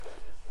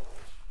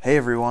Hey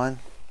everyone,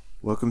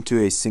 welcome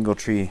to a Single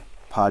Tree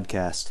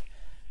podcast,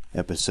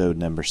 episode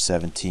number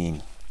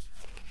 17.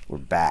 We're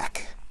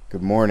back.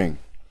 Good morning.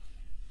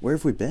 Where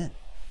have we been?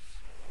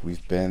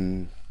 We've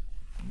been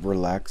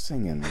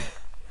relaxing and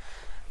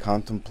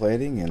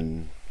contemplating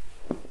and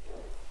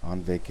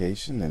on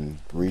vacation and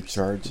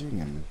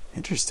recharging and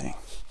Interesting.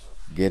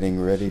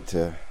 getting ready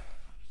to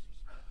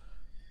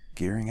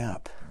Gearing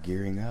up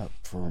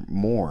for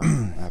more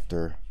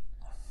after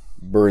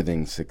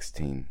Birthing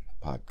 16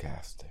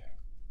 podcast.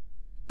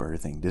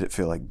 Birthing. Did it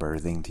feel like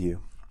birthing to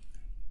you?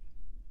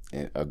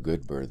 A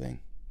good birthing.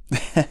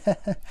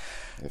 If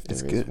It's there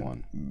is good.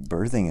 one.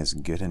 Birthing is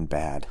good and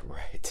bad.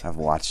 Right. I've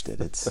watched it.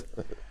 It's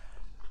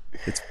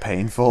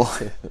painful.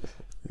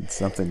 And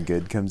something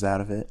good comes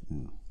out of it,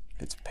 and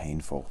it's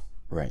painful.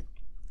 Right.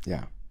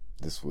 Yeah.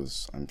 This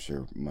was, I'm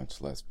sure,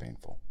 much less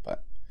painful.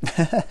 But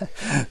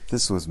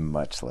This was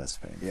much less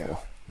painful. yeah.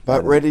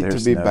 But ready to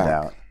There's be no back.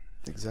 doubt.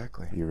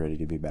 Exactly. You're ready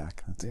to be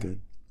back. That's Yeah.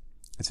 good.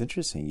 It's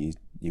interesting.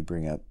 You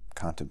bring up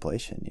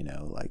contemplation,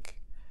 like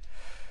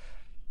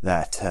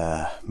that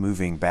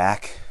moving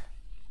back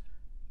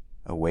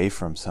away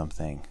from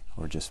something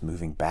or just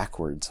moving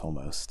backwards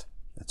almost.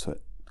 That's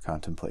what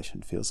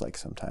contemplation feels like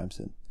sometimes.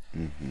 And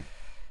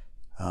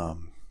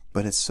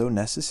but it's so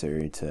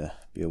necessary to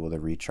be able to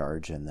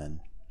recharge and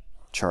then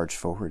charge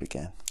forward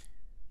again.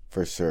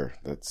 For sure.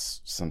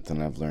 That's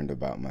something I've learned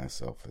about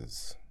myself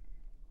is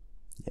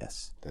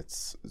Yes.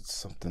 it's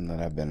something that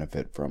I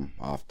benefit from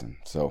often.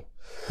 So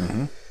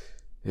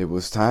it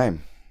was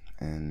time.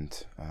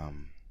 And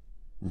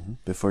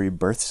Before you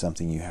birth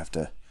something, you have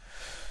to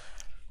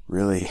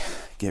really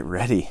get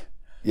ready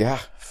yeah,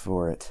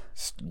 for it.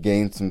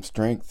 gain some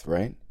strength,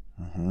 right?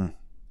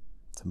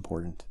 It's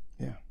important.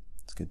 Yeah.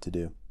 It's good to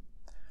do.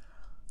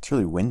 It's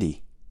really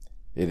windy.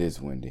 It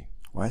is windy.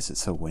 Why is it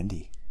so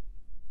windy?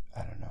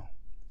 I don't know.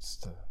 It's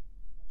the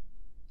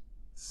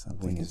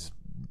Something wind is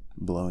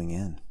blowing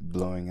in.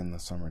 blowing in the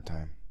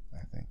summertime,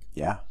 I think.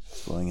 Yeah,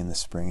 it's blowing in the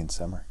spring and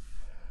summer.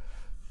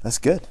 That's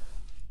good.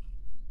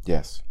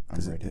 Yes, I'm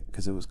ready.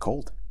 Because it was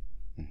cold.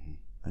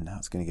 And now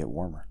it's going to get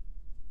warmer.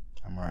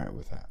 I'm all right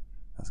with that.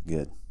 That's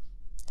good.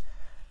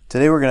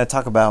 Today we're going to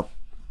talk about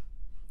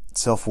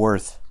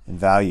self-worth and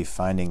value,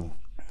 finding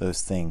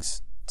those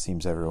things. It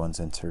seems everyone's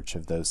in search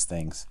of those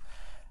things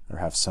or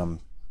have some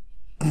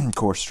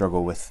core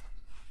struggle with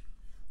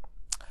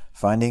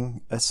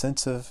finding a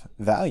sense of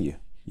value.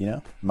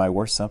 Am I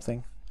worth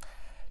something?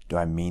 Do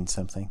I mean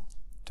something?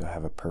 Do I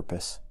have a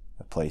purpose,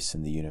 a place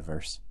in the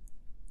universe?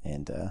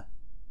 And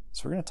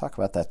so we're going to talk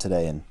about that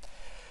today, and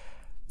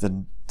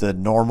the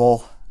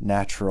normal,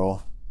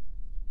 natural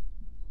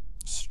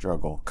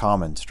struggle,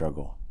 common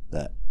struggle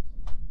that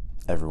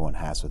everyone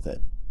has with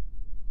it.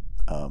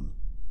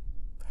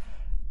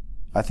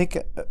 I think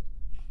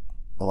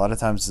a lot of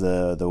times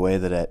the way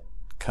that it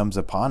comes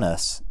upon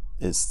us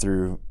is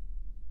through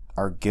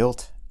our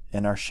guilt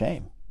and our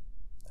shame.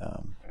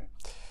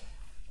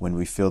 When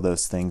we feel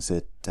those things,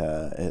 it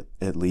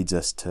leads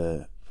us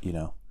to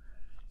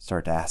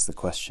start to ask the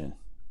question,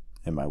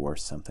 am I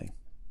worth something?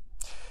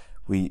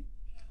 We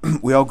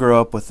all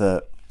grow up with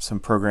some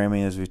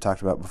programming, as we've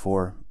talked about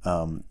before,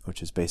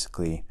 which is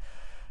basically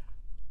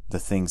the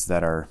things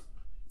that are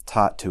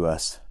taught to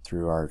us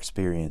through our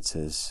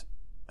experiences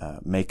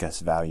make us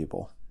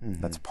valuable.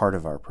 That's part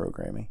of our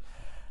programming,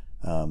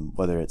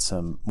 whether it's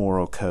some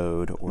moral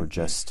code or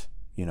just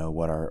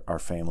what our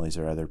families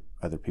or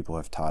other people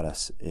have taught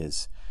us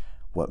is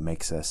what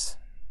makes us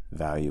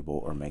valuable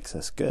or makes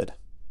us good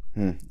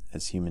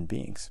as human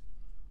beings.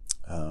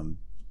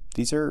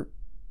 These are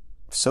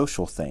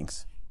social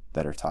things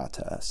that are taught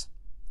to us,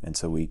 and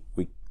so we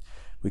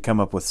come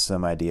up with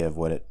some idea of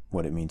what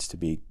it means to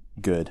be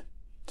good,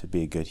 to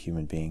be a good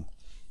human being,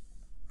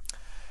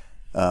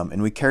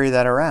 and we carry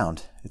that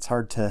around. It's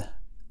hard to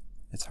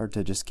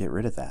just get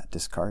rid of that,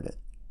 discard it,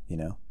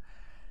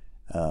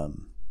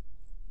 and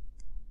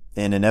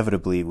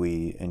inevitably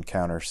we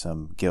encounter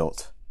some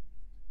guilt,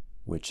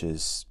 which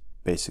is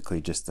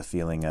basically just the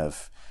feeling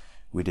of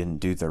we didn't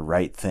do the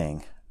right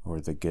thing or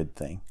the good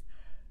thing.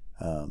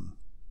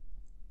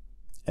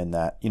 And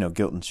that,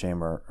 guilt and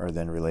shame are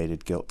then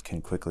related. Guilt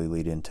can quickly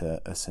lead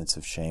into a sense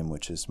of shame,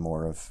 which is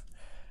more of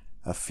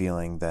a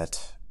feeling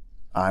that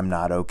I'm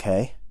not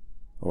okay,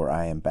 or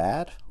I am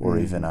bad, or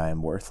even I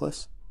am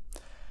worthless.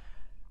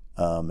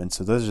 And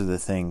so those are the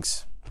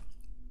things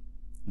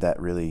that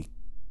really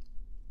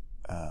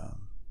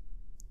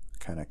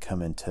kind of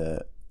come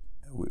into,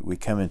 we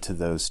come into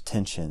those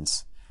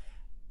tensions,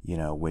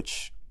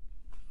 which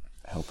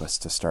help us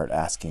to start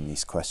asking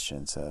these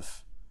questions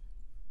of,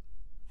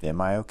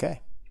 am I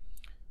okay?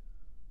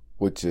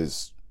 Which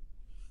is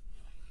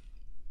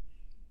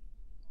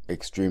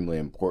extremely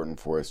important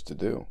for us to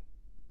do.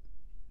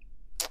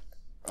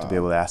 To be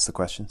able to ask the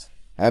questions?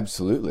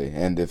 Absolutely.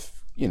 And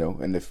if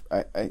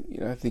I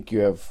think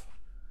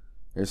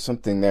there's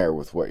something there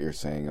with what you're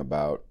saying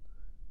about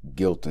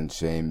guilt and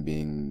shame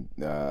being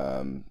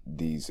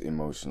these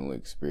emotional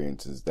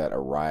experiences that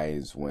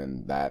arise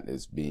when that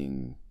is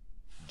being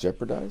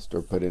jeopardized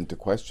or put into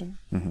question.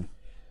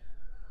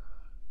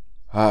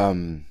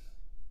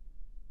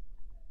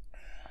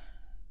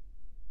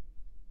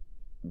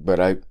 But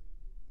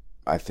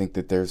I think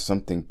that there's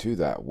something to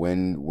that.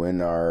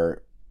 When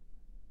our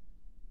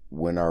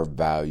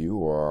value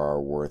or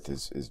our worth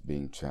is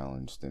being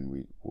challenged, then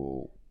we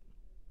will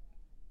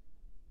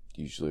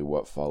usually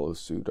what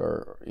follows suit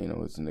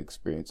is an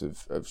experience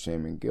of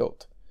shame and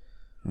guilt.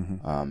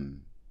 Mm-hmm.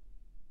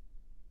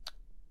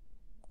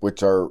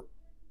 Which are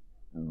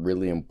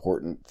really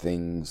important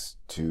things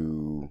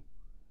to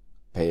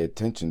pay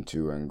attention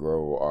to and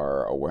grow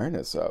our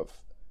awareness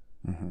of.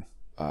 Mm-hmm.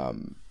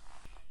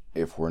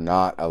 If we're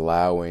not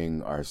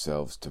allowing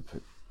ourselves to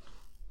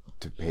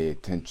pay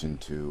attention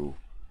to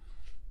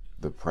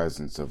the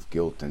presence of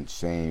guilt and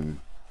shame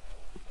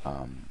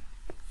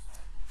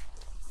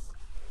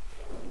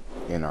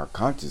in our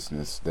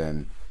consciousness,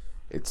 then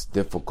it's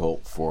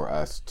difficult for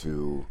us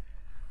to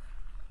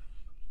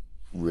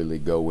really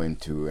go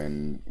into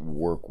and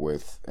work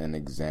with and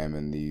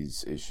examine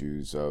these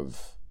issues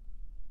of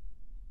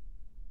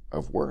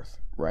worth,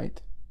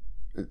 right?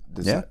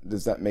 Does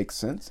that make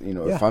sense?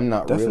 Yeah, if I'm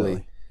not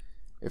definitely.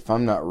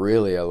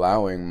 really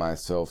allowing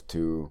myself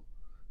to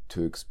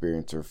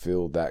experience or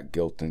feel that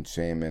guilt and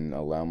shame and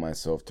allow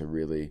myself to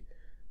really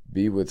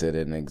be with it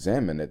and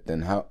examine it,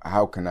 then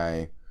how can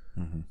I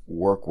Mm-hmm.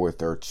 work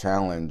with or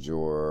challenge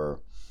or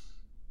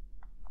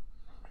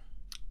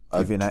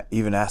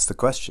even ask the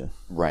question?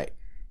 Right.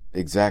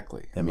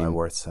 Exactly. Am I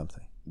worth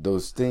something?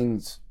 Those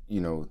things,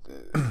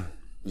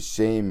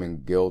 shame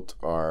and guilt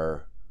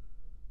are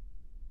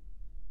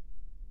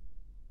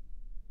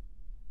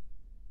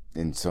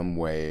in some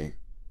way,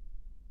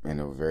 in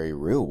a very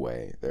real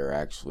way, they're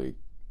actually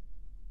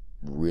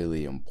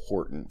really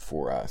important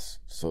for us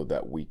so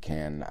that we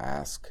can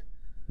ask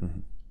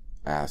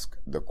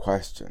the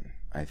question.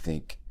 I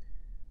think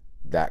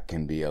that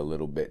can be a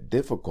little bit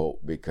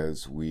difficult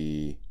because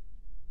we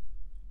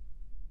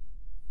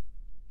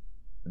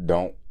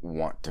don't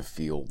want to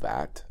feel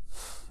that,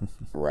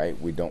 right?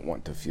 We don't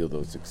want to feel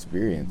those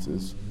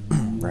experiences.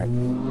 Right.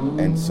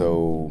 And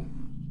so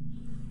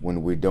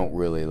when we don't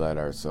really let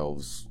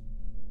ourselves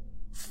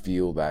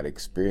feel that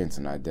experience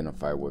and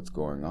identify what's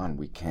going on,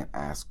 we can't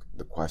ask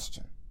the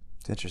question.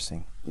 It's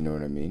interesting. You know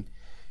what I mean?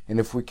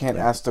 And if we can't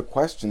ask the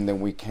question, then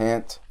we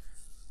can't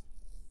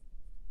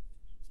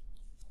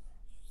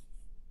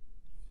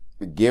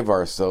give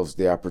ourselves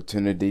the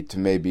opportunity to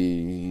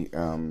maybe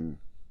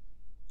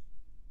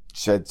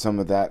shed some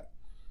of that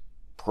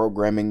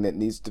programming that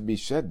needs to be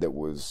shed that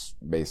was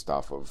based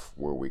off of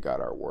where we got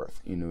our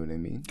worth. You know what I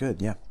mean?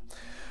 Good, yeah.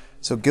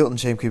 So guilt and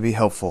shame can be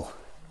helpful,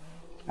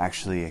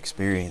 actually,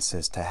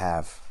 experiences to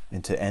have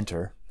and to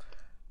enter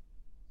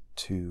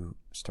to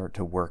start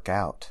to work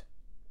out,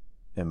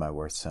 am I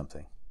worth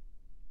something?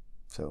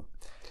 So,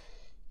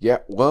 yeah,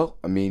 well,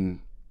 I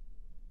mean,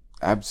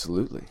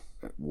 absolutely.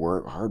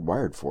 We're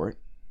hardwired for it.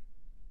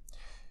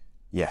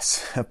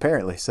 yes,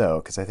 apparently so,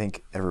 because I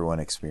think everyone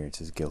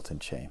experiences guilt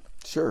and shame.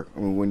 Sure. I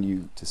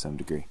mean, to some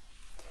degree.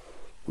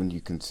 When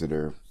you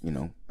consider,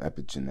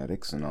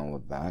 epigenetics and all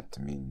of that,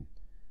 I mean,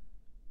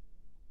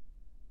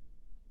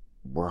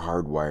 we're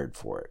hardwired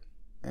for it.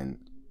 And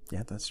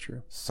yeah, that's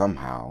true.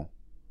 Somehow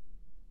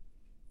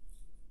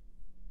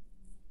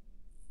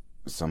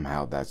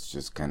that's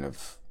just kind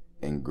of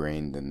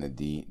ingrained in the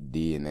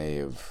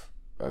DNA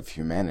of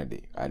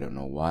humanity. I don't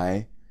know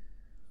why,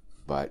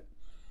 but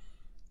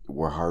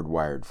we're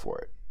hardwired for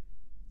it.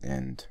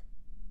 And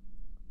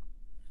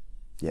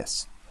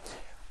yes.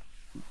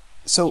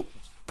 So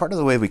part of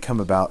the way we come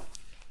about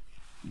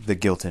the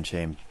guilt and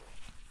shame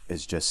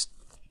is just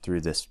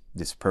through this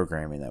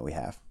programming that we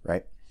have,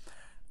 right?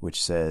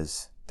 Which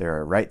says there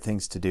are right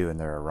things to do and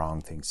there are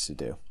wrong things to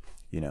do.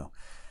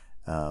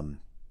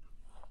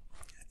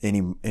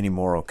 Any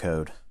moral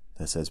code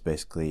that says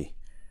basically,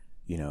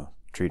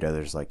 treat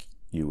others like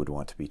you would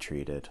want to be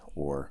treated,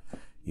 or,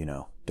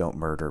 don't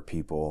murder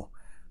people.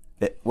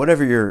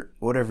 Whatever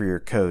your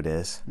code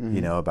is,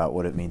 about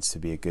what it means to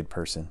be a good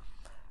person,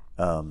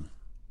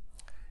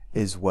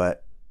 is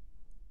what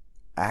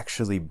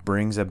actually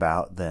brings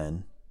about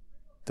then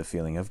the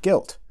feeling of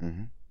guilt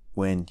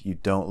when you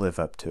don't live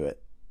up to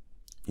it.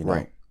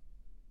 Right.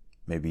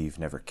 Maybe you've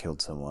never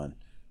killed someone.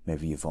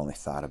 Maybe you've only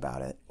thought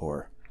about it,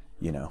 or,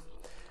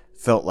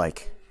 felt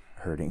like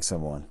hurting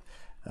someone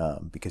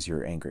because you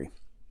were angry.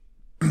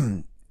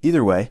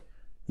 Either way,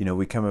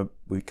 we come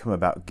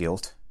about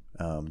guilt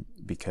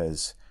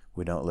because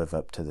we don't live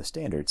up to the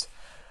standards.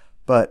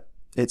 But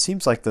it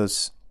seems like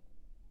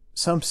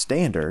some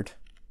standard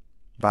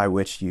by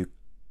which you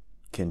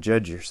can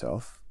judge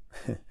yourself,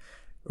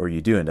 or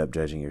you do end up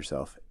judging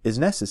yourself, is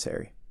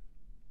necessary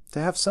to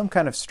have some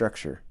kind of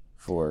structure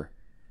for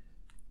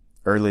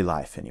early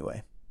life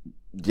anyway.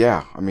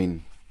 Yeah, I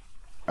mean,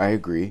 I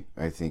agree.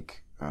 I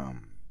think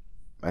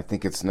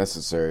it's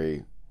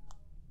necessary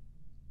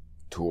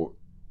to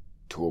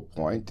a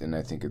point, and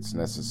I think it's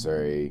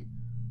necessary.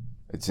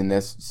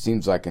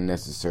 Seems like a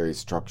necessary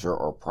structure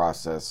or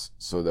process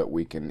so that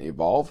we can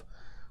evolve,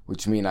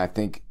 which means I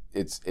think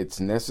it's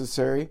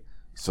necessary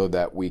so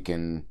that we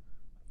can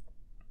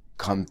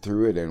come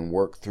through it and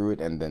work through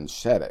it and then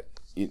shed it.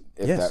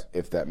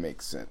 If that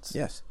makes sense.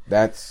 Yes.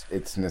 That's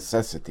its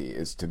necessity,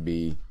 is to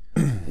be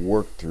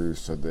worked through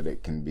so that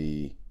it can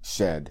be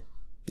shed.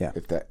 Yeah.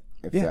 If that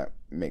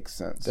makes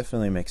sense.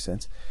 Definitely makes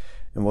sense.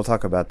 And we'll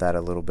talk about that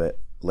a little bit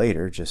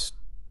later, just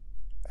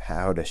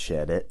how to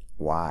shed it,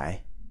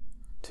 why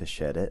to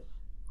shed it,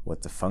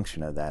 what the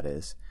function of that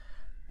is.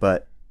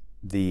 But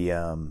the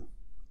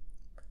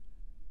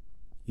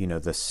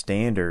the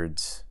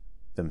standards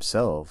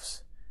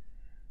themselves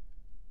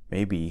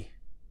maybe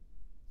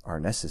are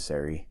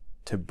necessary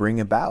to bring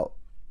about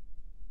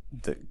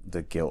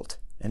the guilt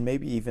and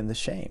maybe even the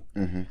shame.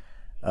 Mm-hmm.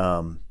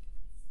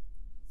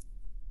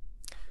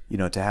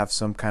 To have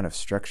some kind of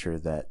structure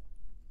that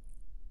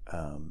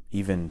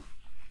even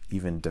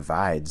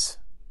divides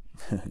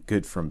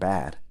good from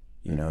bad.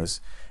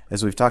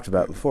 As we've talked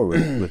about before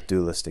with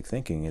dualistic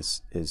thinking,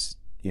 is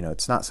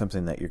it's not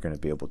something that you're going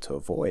to be able to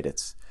avoid.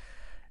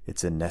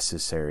 It's a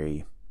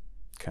necessary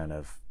kind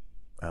of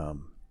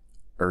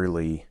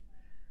early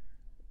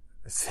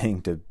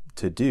thing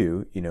to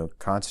do,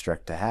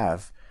 construct to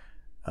have,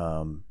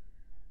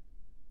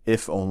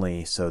 if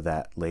only so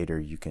that later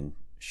you can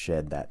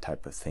shed that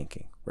type of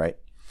thinking, right?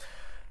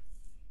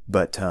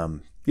 But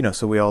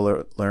so we all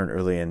learn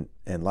early in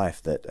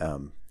life that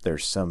there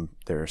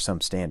are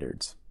some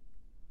standards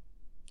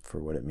for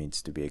what it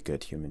means to be a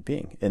good human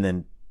being, and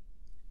then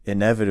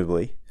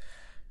inevitably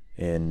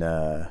in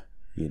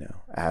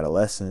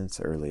adolescence,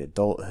 early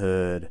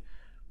adulthood,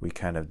 we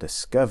kind of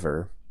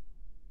discover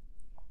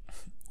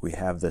we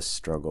have this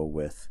struggle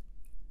with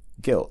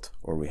guilt,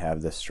 or we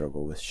have this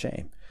struggle with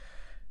shame.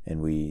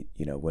 And we,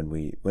 when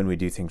we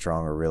do things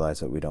wrong or realize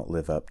that we don't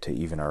live up to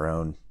even our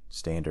own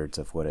standards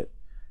of what it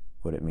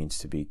means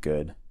to be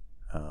good,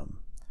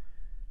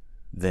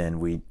 then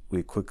we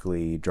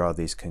quickly draw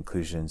these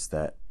conclusions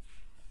that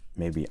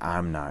maybe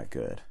I'm not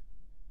good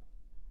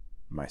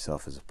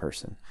myself as a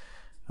person,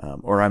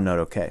 or I'm not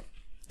okay.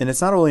 And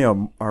it's not only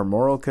our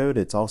moral code,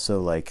 it's also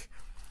like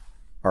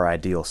our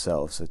ideal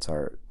selves. It's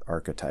our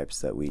archetypes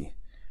that we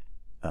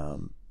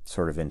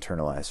sort of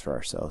internalize for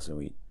ourselves,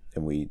 and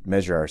we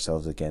measure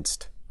ourselves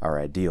against our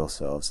ideal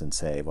selves and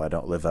say, well, I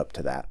don't live up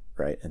to that,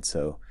 right? And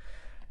so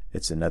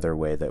it's another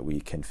way that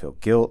we can feel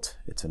guilt.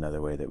 It's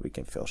another way that we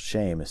can feel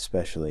shame,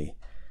 especially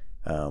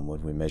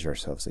when we measure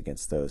ourselves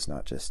against those,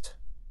 not just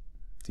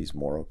these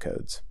moral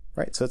codes,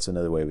 right? So it's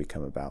another way we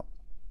come about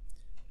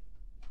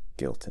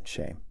guilt and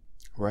shame.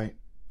 Right.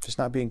 Just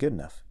not being good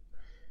enough.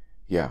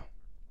 Yeah.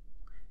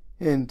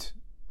 And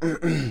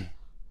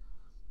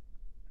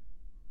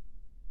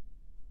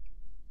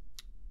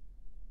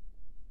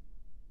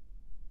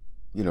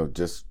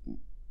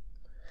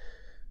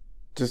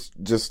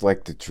just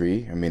like the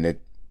tree, I mean,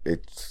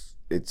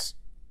 it's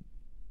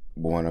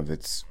one of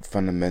its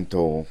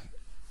fundamental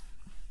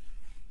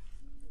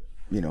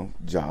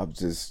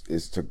jobs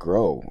is to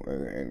grow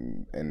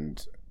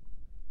and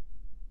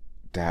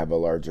to have a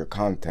larger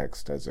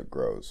context as it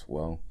grows.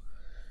 Well,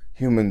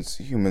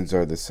 humans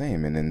are the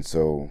same, and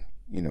so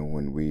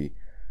when we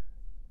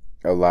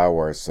allow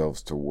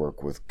ourselves to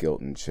work with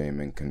guilt and shame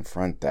and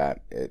confront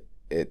that,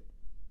 it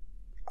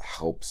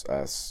helps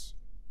us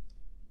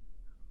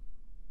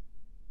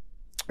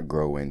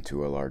grow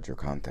into a larger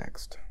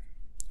context.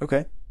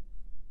 Okay.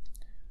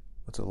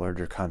 What's a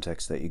larger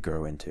context that you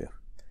grow into?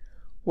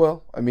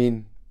 Well, I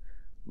mean,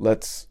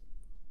 let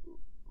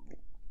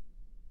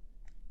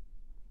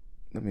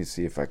me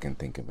see if I can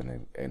think of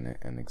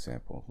an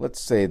example.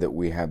 Let's say that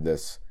we have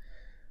this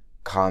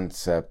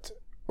concept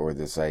or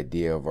this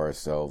idea of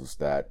ourselves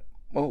that,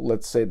 well,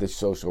 let's say the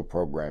social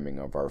programming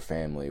of our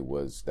family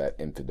was that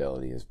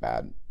infidelity is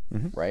bad,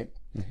 mm-hmm. right?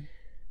 Mm-hmm.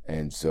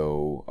 And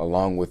so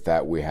along with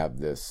that, we have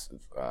this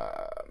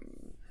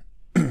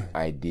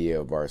idea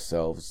of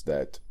ourselves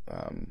that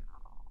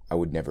I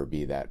would never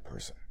be that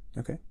person.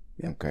 Okay.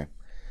 Yeah. Okay.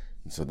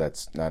 And so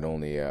that's not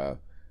only a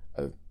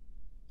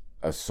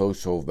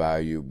social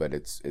value, but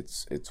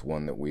it's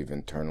one that we've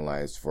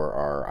internalized for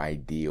our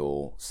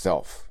ideal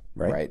self,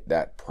 right?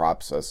 That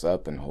props us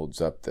up and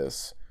holds up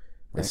this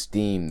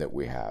esteem that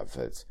we have.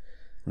 It's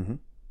mm-hmm.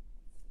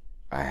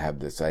 I have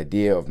this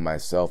idea of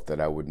myself that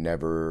I would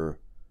never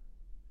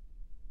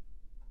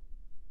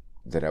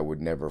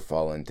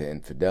fall into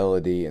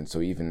infidelity, and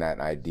so even that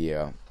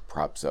idea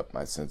props up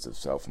my sense of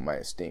self and my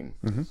esteem.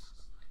 Mm-hmm.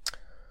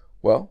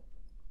 Well,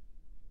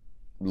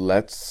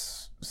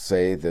 let's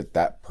say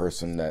that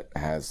person that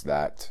has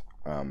that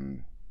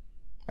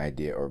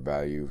idea or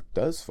value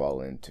does fall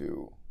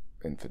into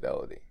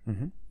infidelity.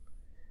 Mm-hmm.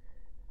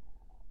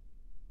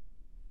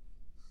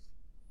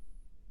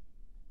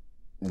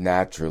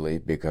 Naturally,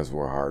 because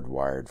we're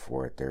hardwired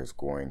for it, there's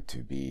going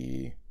to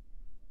be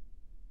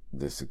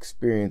this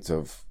experience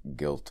of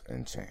guilt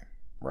and shame,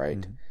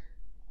 right? Mm-hmm.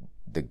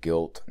 The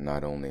guilt,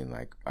 not only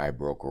like I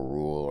broke a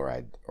rule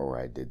or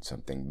I did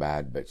something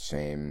bad, but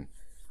shame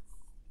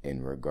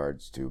in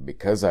regards to,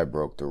 because I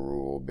broke the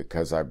rule,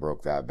 because I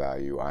broke that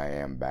value, I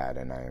am bad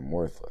and I am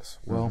worthless.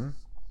 Well,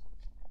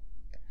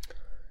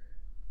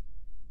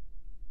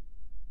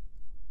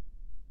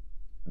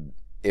 mm-hmm.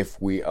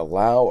 if we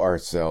allow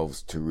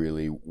ourselves to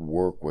really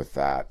work with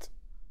that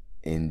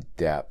in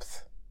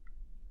depth,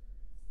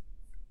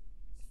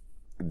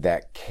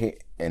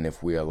 and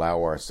if we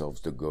allow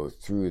ourselves to go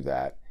through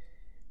that,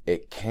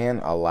 it can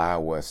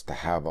allow us to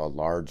have a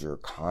larger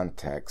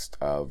context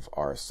of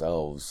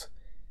ourselves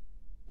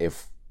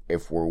if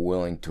we're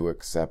willing to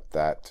accept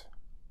that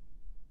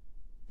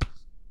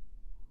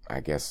I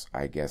guess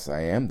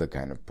I am the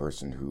kind of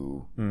person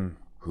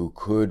who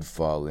could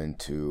fall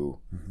into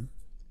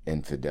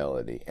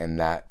infidelity, and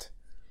that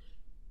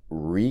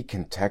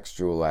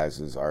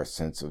recontextualizes our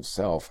sense of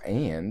self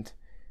and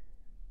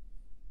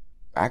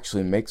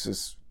actually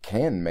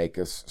can make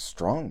us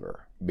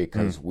stronger,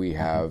 because we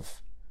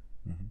have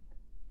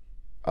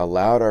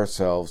allowed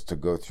ourselves to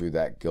go through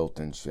that guilt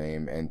and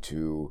shame and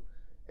to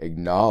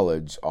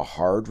acknowledge a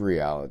hard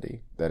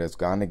reality that has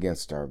gone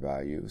against our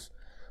values.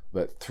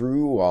 But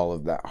through all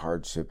of that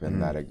hardship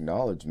and that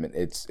acknowledgement,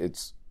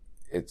 it's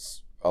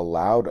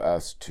allowed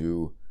us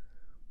to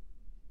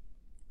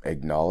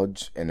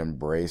acknowledge and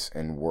embrace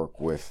and work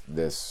with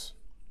this,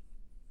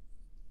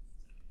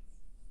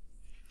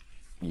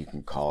 you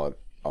can call it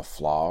a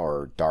flaw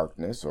or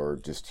darkness or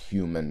just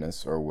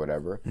humanness or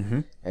whatever.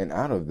 And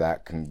out of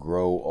that can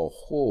grow a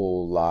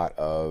whole lot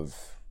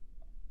of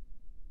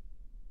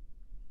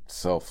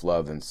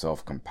self-love and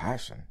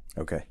self-compassion.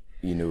 Okay.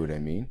 You know what I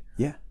mean?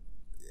 Yeah.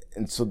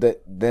 And so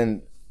that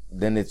then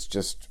it's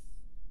just,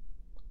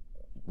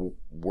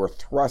 we're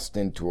thrust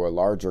into a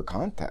larger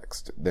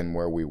context than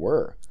where we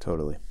were.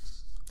 Totally.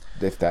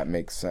 If that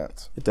makes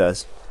sense. It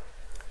does.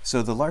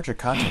 So the larger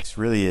context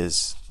really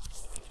is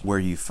where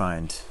you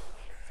find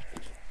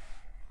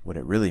what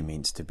it really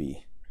means to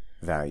be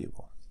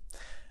valuable.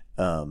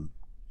 You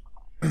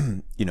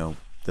know,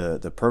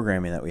 the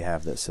programming that we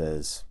have that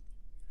says,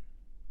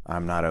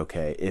 I'm not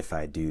okay if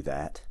I do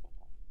that,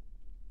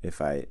 if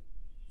I,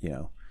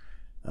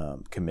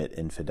 commit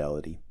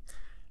infidelity,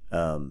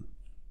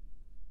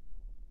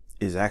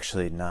 is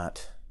actually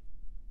not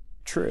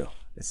true.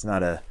 It's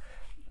not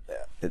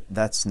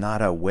that's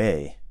not a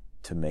way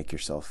to make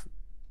yourself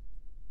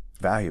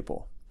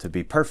valuable, to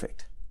be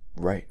perfect.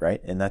 Right.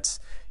 Right. And that's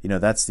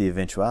the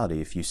eventuality.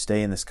 If you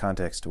stay in this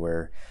context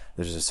where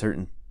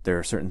there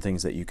are certain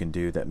things that you can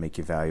do that make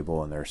you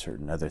valuable, and there are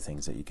certain other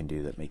things that you can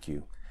do that make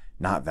you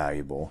not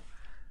valuable,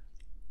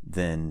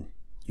 then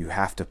you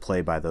have to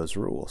play by those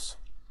rules.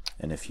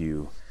 And if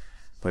you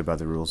play by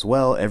the rules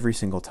well every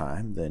single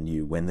time, then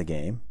you win the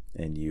game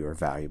and you are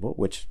valuable,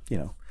 which,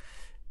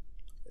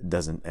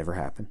 doesn't ever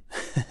happen.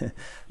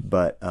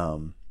 But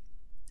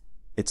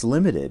it's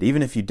limited.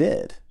 Even if you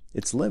did,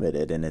 it's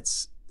limited in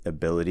its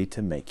ability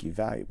to make you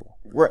valuable.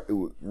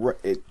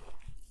 Right.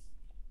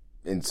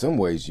 In some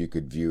ways, you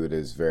could view it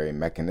as very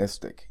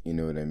mechanistic. You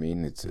know what I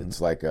mean?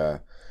 It's like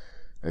a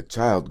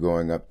child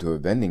going up to a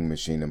vending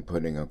machine and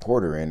putting a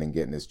quarter in and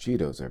getting his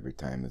Cheetos every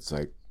time. It's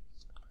like,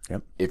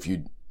 yep. If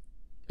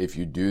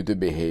you do the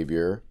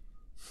behavior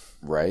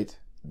right,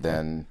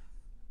 then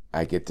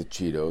I get the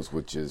Cheetos,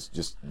 which is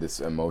just this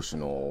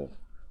emotional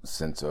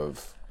sense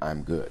of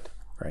I'm good.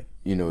 Right.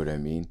 You know what I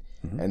mean?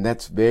 And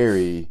that's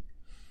very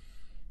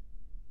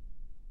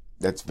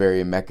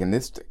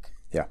mechanistic.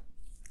 Yeah.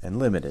 And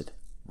limited.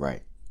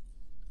 Right.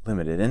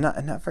 Limited and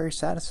not very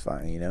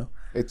satisfying,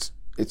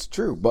 It's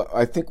true, but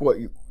I think what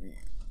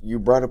you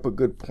brought up a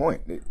good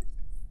point.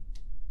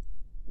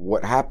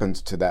 What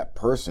happens to that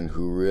person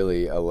who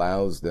really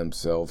allows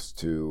themselves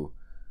to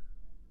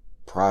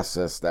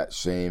process that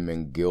shame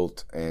and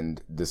guilt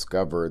and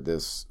discover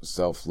this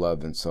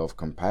self-love and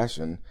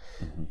self-compassion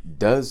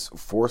does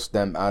force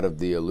them out of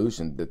the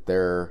illusion that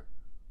they're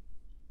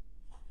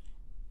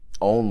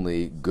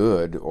only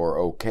good or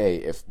okay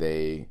if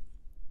they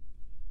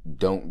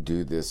don't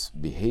do this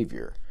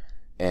behavior.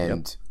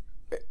 And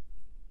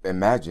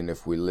imagine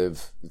if we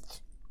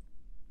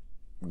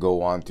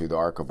go on through the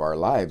arc of our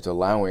lives,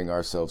 allowing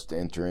ourselves to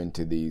enter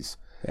into these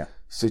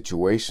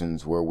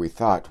situations where we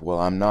thought,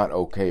 well, I'm not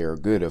okay or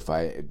good if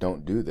I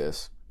don't do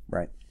this.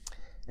 Right.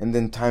 And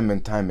then time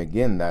and time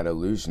again, that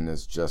illusion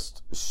is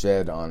just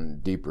shed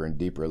on deeper and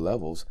deeper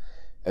levels.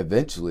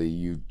 Eventually,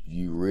 you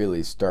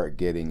really start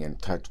getting in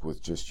touch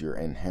with just your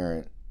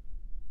inherent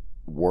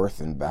worth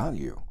and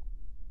value.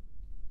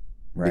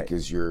 Right.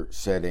 Because you're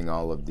shedding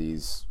all of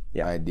these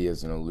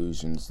ideas and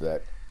illusions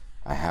that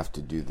I have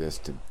to do this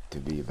to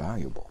be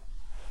valuable.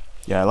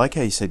 Yeah, I like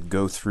how you said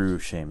go through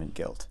shame and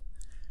guilt.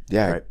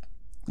 Yeah. Right?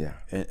 Yeah.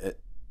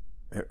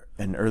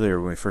 And earlier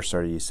when we first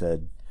started, you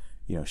said,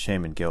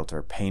 shame and guilt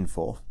are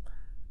painful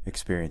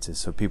experiences,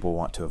 so people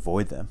want to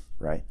avoid them,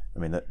 right? I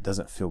mean, that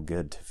doesn't feel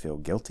good to feel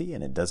guilty,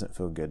 and it doesn't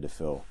feel good to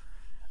feel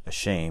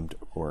ashamed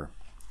or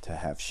to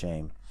have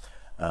shame.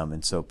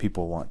 And so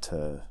people want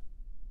to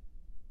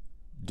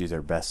do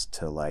their best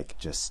to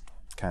just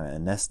kind of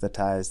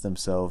anesthetize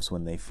themselves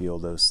when they feel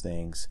those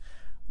things,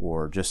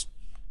 or just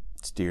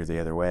steer the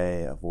other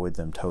way, avoid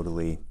them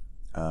totally.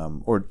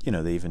 Or,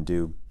 they even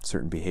do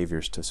certain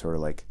behaviors to sort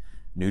of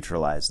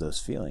neutralize those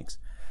feelings.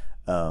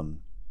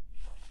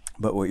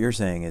 But what you're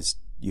saying is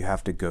you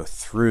have to go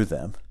through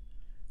them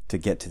to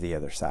get to the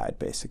other side,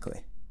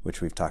 basically.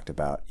 which we've talked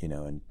about,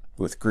 and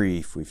with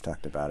grief, we've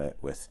talked about it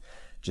with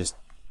just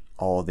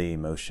all the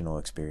emotional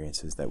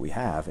experiences that we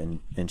have. And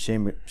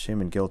shame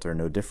and guilt are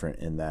no different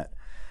in that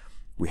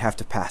we have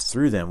to pass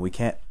through them. We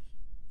can't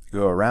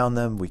go around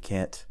them. We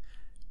can't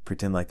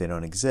pretend like they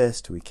don't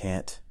exist. We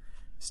can't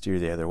steer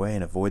the other way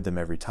and avoid them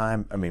every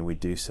time. I mean, we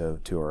do so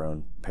to our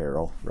own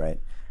peril, right?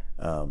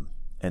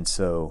 And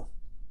so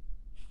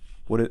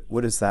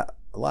what is that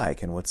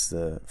like? And what's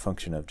the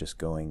function of just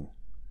going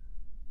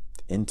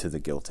into the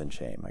guilt and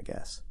shame, I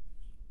guess?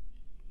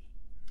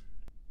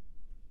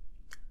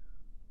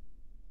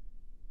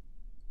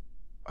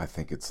 I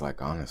think it's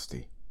like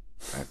honesty.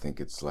 I think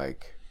it's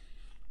like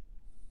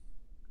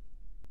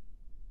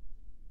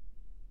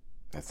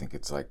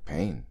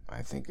pain.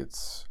 I think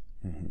it's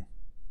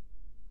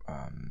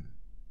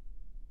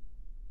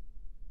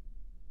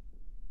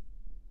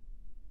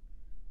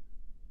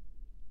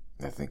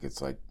I think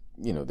it's like,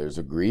 there's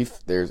a grief.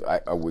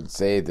 I would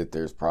say that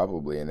there's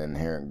probably an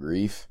inherent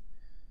grief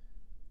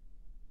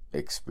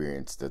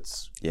experience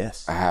that's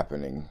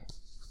happening.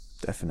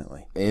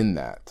 Definitely. In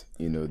that,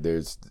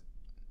 there's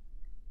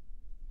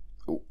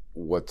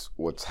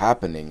what's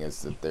happening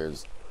is that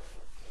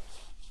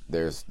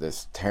there's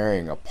this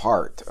tearing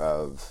apart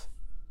of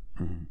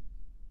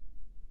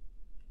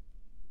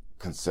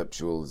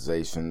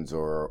conceptualizations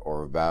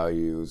or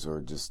values, or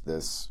just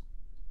this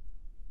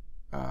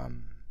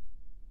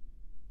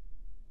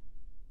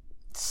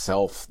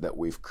self that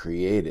we've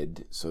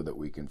created so that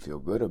we can feel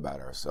good about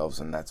ourselves,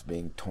 and that's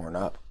being torn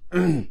up.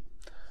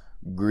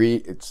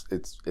 Grief.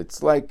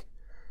 It's like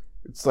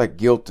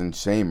guilt and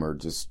shame are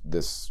just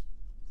this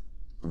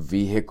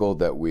vehicle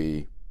that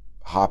we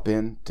hop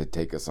in to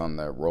take us on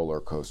the roller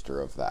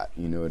coaster of that.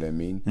 You know what I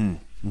mean?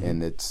 Mm-hmm.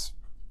 And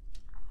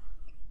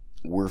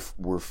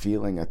we're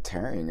feeling a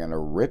tearing and a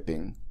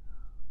ripping,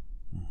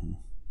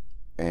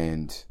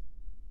 and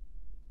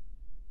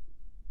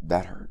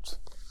that hurts.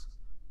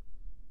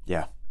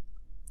 Yeah.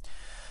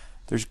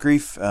 There's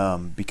grief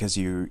because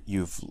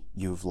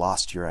you've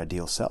lost your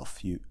ideal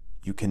self. You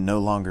can no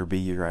longer be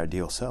your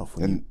ideal self.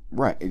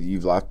 Right.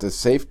 You've lost the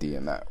safety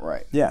in that,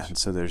 right? Yeah. And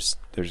so there's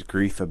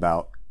grief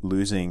about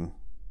losing,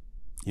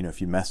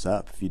 if you mess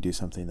up, if you do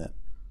something that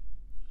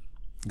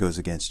goes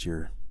against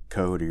your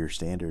code or your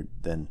standard,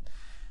 then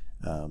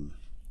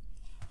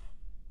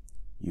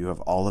you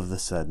have all of a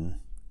sudden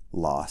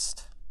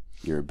lost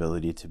your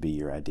ability to be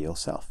your ideal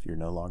self. You're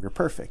no longer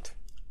perfect.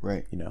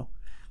 Right.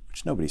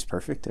 Which nobody's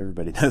perfect.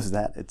 Everybody knows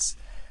that. It's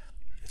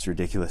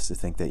ridiculous to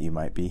think that you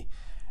might be.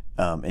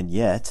 And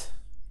yet,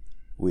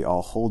 we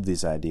all hold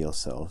these ideal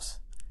selves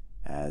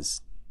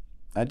as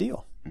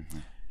ideal,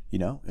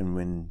 and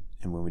when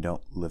we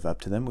don't live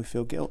up to them, we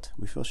feel guilt,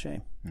 we feel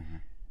shame.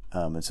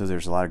 And so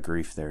there's a lot of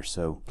grief there.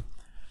 So,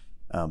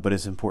 but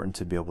it's important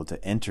to be able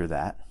to enter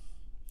that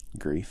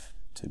grief,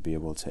 to be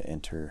able to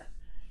enter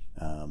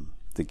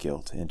the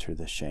guilt, enter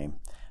the shame.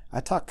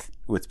 I talk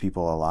with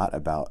people a lot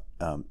about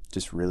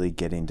just really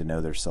getting to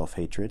know their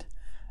self-hatred.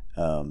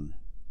 I'll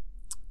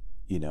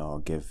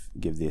give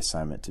the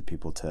assignment to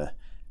people to,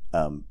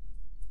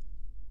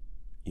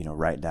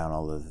 write down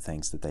all of the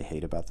things that they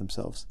hate about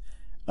themselves.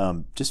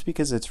 Just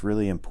because it's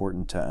really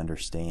important to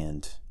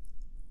understand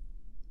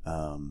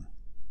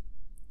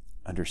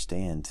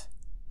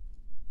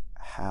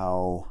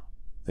how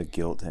the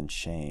guilt and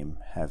shame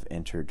have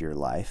entered your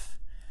life.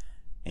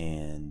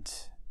 And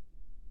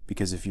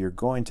because if you're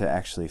going to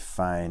actually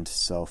find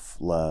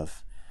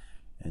self-love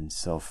and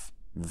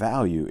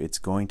self-value, it's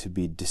going to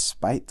be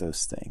despite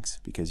those things,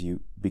 because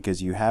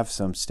you have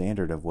some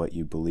standard of what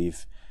you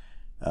believe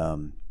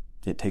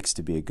it takes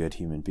to be a good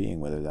human being,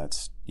 whether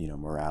that's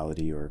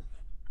morality or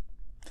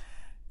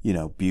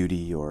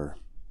beauty or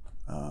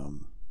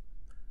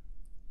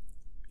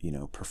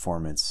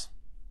performance,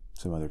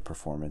 some other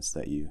performance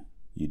that you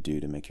do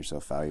to make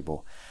yourself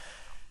valuable.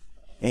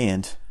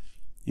 And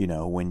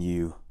when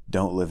you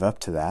don't live up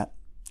to that,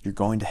 you're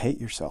going to hate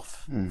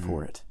yourself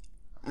for it.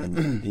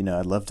 And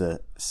I'd love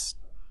to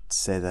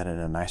say that in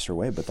a nicer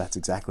way, but that's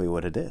exactly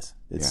what it is.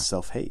 It's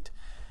self-hate.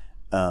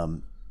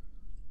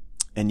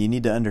 And you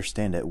need to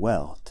understand it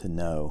well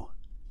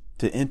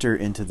to enter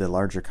into the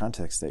larger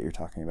context that you're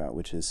talking about,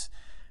 which is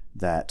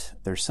that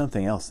there's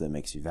something else that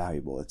makes you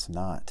valuable. It's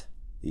not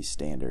these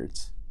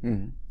standards.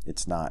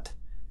 It's not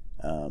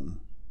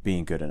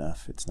being good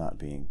enough. It's not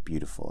being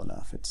beautiful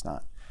enough. It's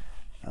not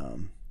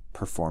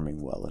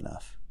performing well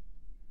enough,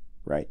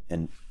 right?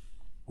 And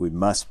we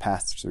must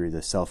pass through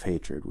the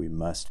self-hatred. We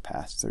must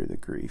pass through the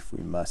grief.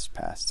 We must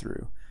pass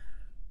through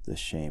the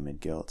shame and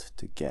guilt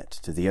to get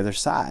to the other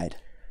side.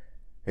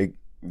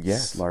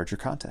 Yes. Larger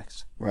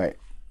context. Right.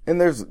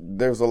 And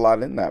there's a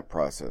lot in that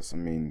process. I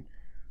mean,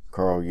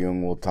 Carl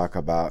Jung will talk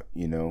about,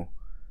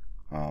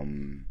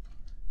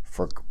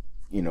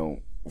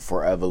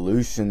 for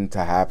evolution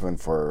to happen,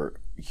 for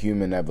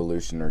human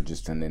evolution or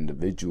just an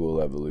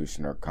individual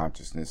evolution or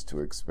consciousness to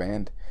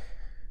expand,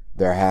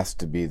 there has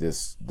to be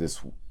this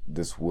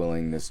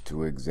willingness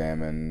to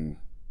examine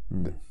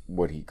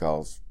what he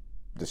calls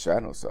the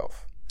shadow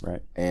self.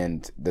 Right.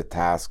 And the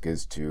task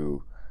is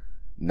to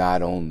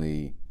not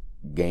only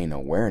gain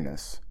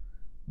awareness,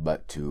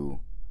 but to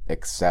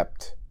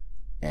accept,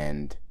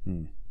 and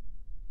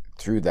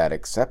through that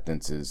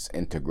acceptance is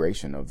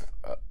integration of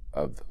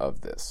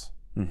this,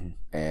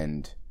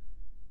 and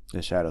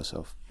the shadow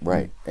self,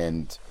 right,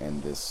 and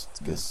this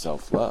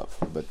self-love.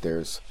 But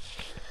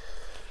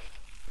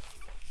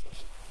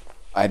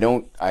I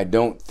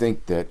don't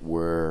think that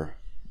we're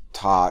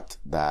taught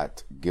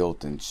that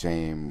guilt and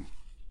shame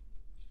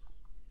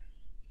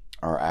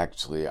are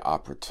actually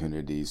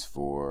opportunities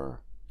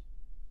for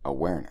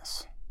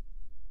awareness.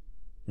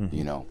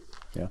 You know,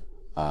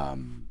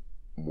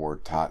 we're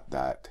taught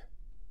that,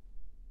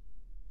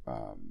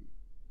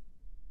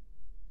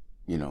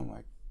 you know,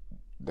 like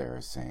there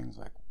are sayings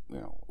like, you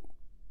know,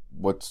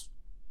 what's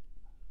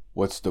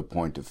the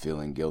point of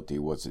feeling guilty?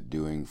 What's it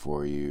doing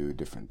for you?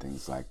 Different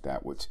things like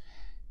that, which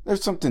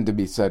there's something to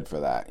be said for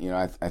that. You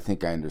know, I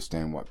think I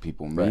understand what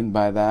people mean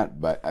by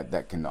that, but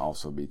that can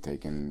also be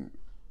taken,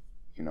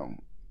 you know,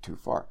 too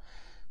far.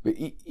 But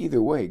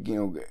either way, you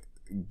know,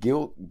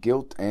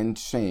 guilt and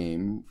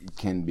shame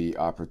can be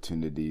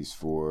opportunities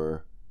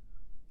for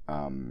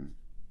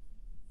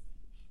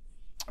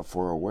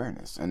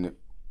awareness. And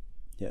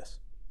yes,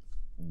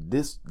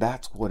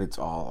 that's what it's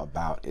all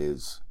about,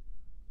 is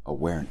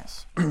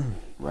awareness,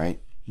 right?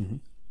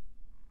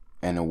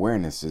 And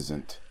awareness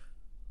isn't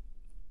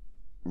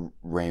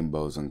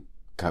rainbows and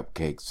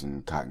cupcakes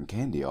and cotton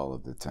candy all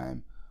of the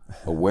time.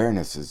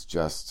 Awareness is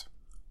just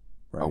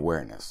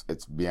awareness.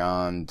 It's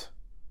beyond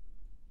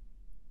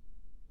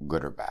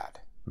good or bad.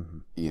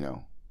 You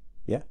know,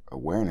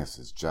 awareness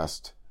is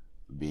just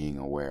being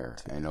aware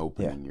and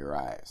opening your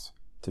eyes.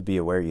 To be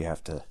aware, you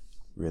have to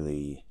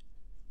really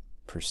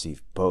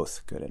perceive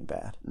both good and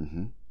bad,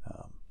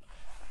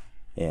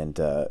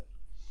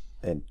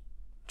 and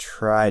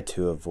try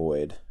to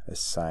avoid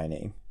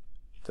assigning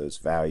those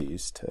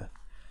values to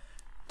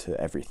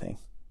everything,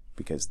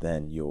 because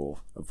then you'll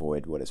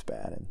avoid what is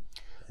bad and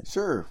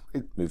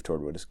move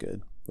toward what is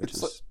good,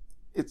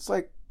 it's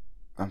like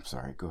I'm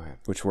sorry, go ahead.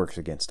 Which works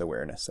against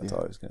awareness. That's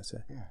all I was going to say.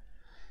 Yeah,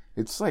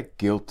 it's like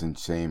guilt and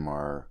shame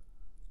are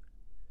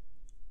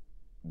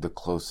the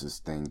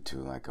closest thing to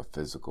like a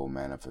physical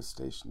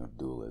manifestation of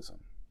dualism.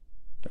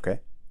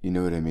 Okay, you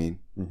know what I mean?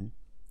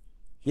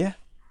 Yeah.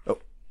 Oh,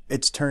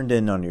 it's turned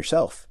in on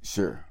yourself.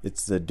 Sure,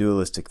 it's the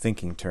dualistic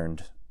thinking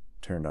turned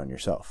on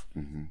yourself.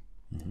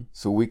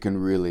 So we can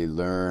really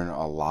learn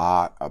a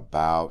lot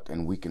about,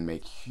 and we can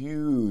make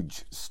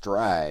huge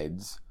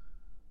strides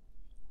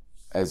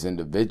as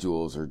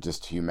individuals or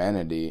just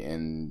humanity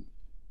in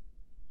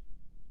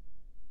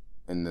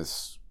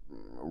this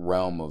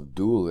realm of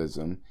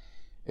dualism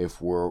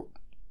if we're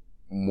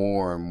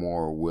more and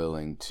more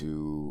willing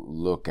to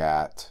look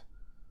at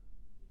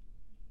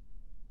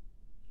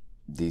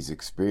these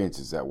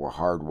experiences that we're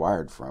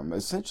hardwired from,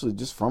 essentially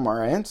just from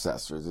our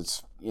ancestors.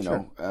 It's, you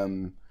know,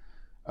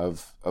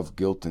 of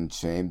guilt and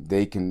shame.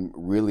 They can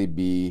really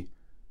be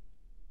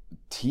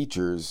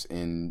teachers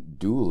in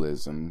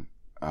dualism.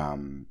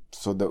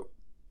 So that,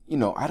 you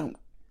know, I don't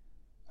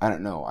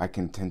know. I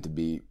can tend to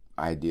be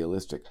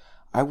idealistic.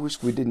 I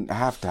wish we didn't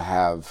have to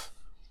have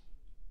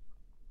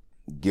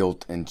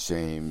guilt and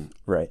shame,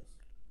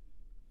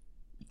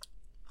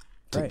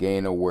 to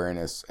gain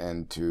awareness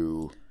and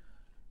to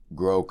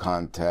grow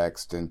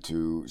context and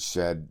to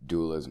shed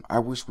dualism. I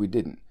wish we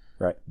didn't.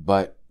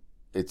 But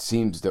it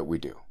seems that we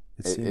do.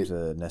 It seems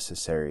a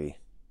necessary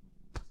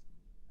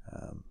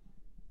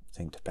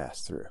thing to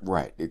pass through.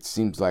 Right. It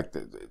seems like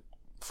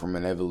from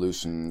an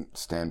evolution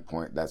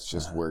standpoint, that's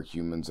just where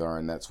humans are,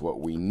 and that's what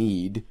we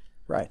need.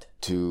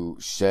 To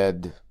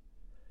shed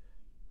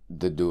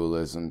the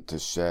dualism, to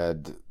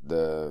shed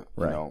the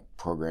you know,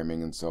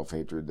 programming and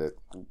self-hatred that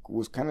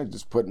was kind of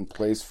just put in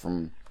place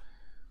from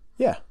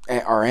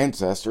our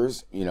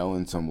ancestors, you know,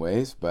 in some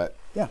ways. But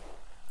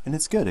and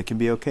it's good. It can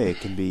be okay.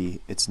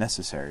 It's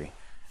necessary.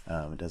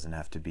 It doesn't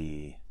have to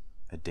be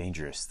a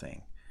dangerous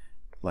thing.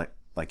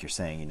 Like you're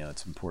saying, you know,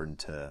 it's important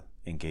to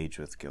engage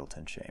with guilt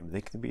and shame.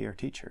 They can be our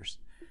teachers.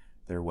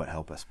 They're what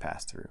help us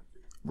pass through.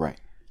 Right.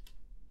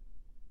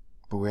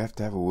 But we have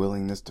to have a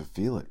willingness to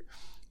feel it.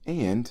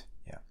 And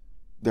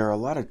there are a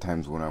lot of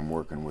times when I'm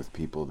working with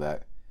people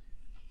that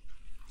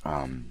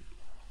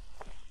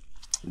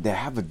they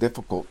have a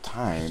difficult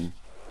time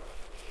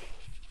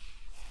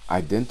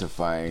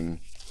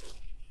identifying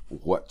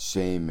what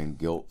shame and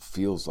guilt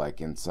feels like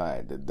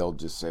inside. That they'll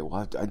just say,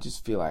 well, I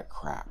just feel like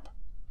crap.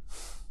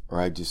 Or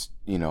I just,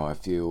 you know, I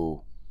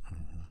feel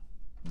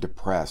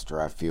depressed,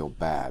 or I feel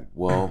bad.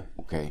 Well,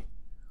 okay.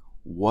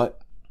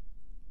 What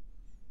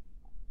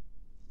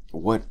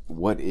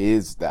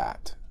is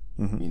that?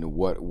 You know,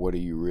 what are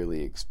you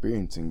really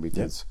experiencing?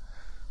 Because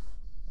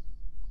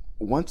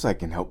once I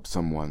can help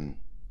someone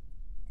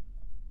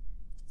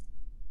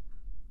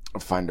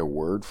find a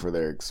word for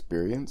their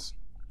experience,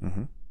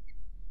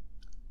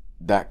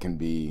 that can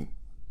be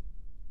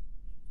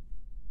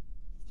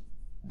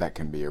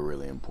a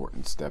really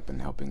important step in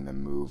helping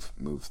them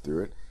move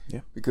through it.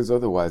 Because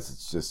otherwise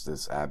it's just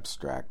this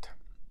abstract,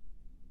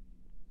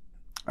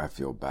 I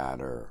feel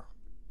bad, or,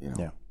 you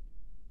know.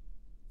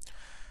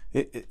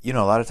 A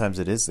lot of times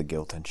it is the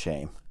guilt and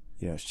shame.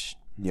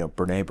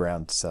 Brene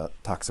Brown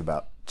talks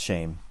about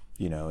shame,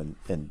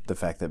 and the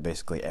fact that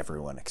basically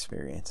everyone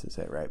experiences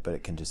it, right? But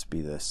it can just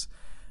be this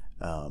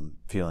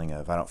feeling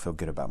of, I don't feel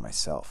good about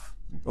myself.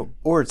 Mm-hmm.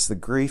 Or it's the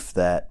grief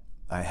that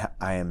I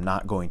am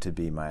not going to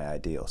be my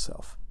ideal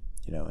self,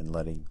 and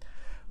letting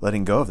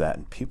go of that.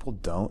 And people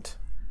don't,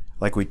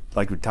 like we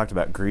talked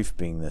about grief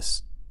being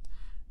this,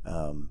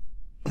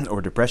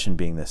 or depression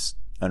being this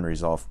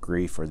unresolved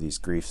grief, or these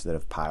griefs that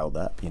have piled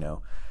up,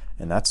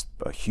 and that's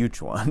a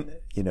huge one.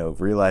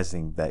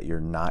 Realizing that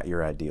you're not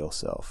your ideal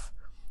self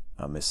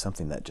is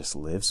something that just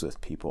lives with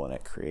people, and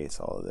it creates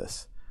all of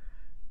this,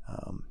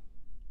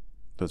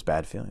 those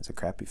bad feelings, the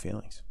crappy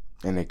feelings.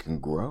 And it can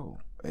grow.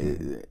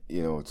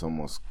 It's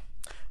almost...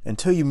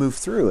 Until you move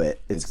through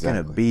it, it's going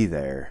to be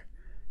there,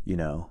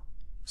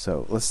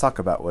 So let's talk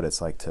about what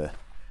it's like to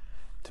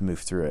move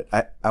through it.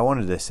 I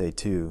wanted to say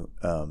too,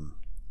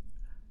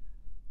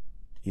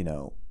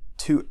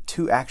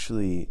 to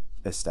actually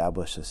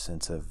establish a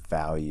sense of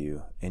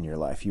value in your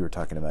life. You were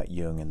talking about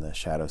Jung and the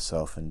shadow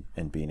self,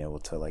 and being able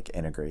to like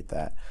integrate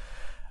that.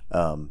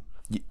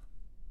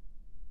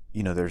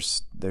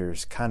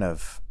 There's kind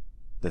of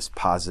this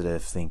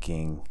positive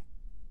thinking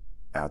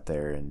out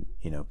there, and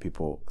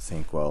people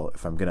think, well,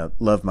 if I'm gonna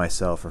love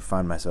myself or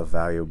find myself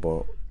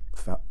valuable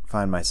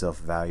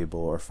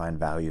or find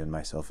value in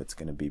myself, it's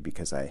going to be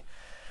because I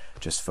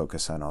just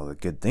focus on all the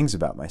good things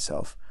about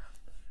myself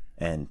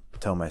and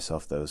tell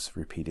myself those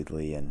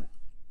repeatedly, and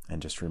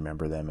just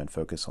remember them and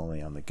focus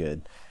only on the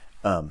good.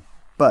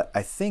 But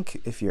I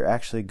think if you're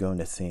actually going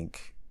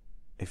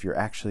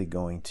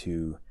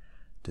to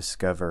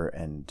discover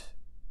and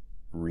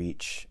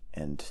reach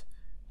and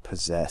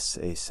possess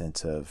a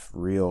sense of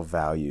real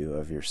value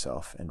of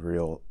yourself and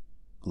real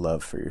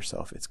love for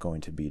yourself, it's going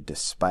to be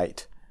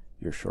despite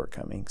your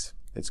shortcomings.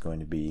 It's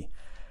going to be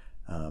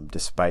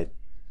despite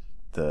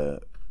the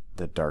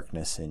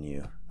darkness in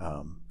you,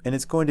 and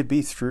it's going to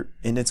be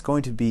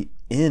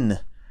in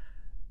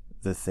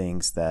the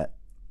things that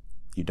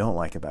you don't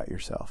like about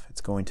yourself.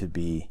 It's going to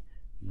be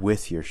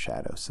with your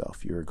shadow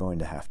self. You're going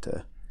to have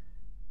to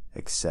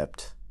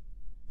accept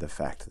the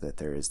fact that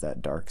there is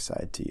that dark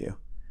side to you,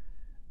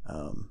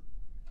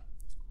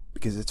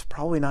 because it's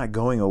probably not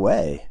going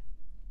away.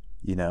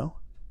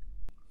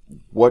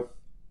 What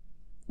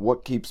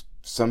keeps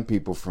some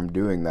people from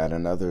doing that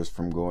and others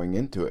from going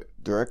into it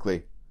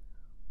directly?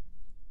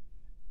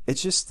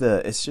 It's just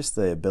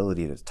the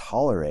ability to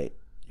tolerate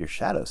your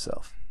shadow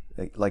self.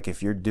 Like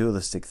if your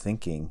dualistic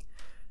thinker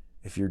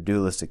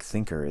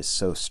is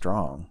so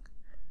strong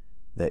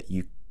that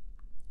you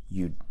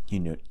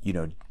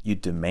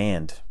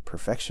demand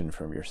perfection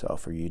from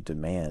yourself, or you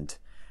demand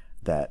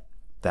that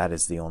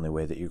is the only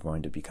way that you're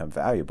going to become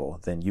valuable,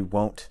 then you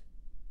won't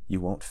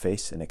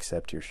face and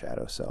accept your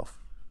shadow self.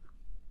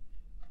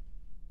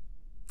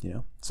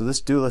 So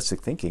this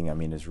dualistic thinking,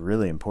 is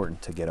really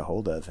important to get a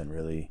hold of and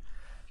really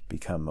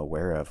become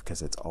aware of,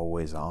 because it's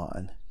always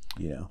on,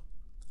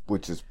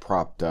 Which is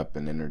propped up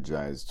and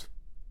energized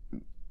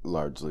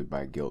largely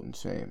by guilt and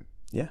shame.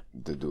 Yeah.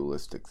 The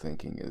dualistic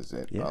thinking is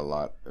a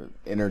lot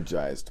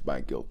energized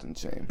by guilt and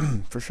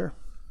shame. For sure.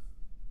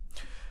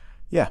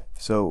 Yeah.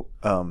 So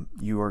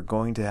you are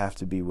going to have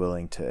to be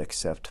willing to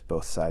accept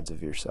both sides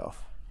of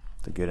yourself,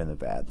 the good and the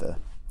bad, the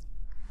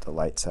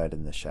light side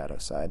and the shadow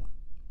side.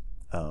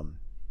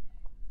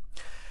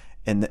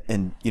 And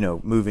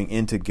moving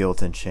into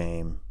guilt and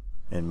shame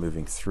and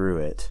moving through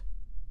it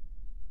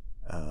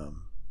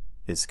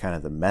is kind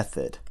of the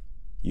method.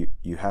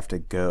 You have to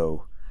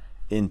go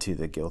into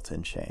the guilt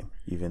and shame,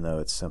 even though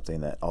it's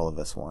something that all of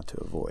us want to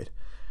avoid.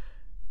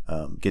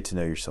 Get to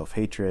know your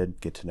self-hatred,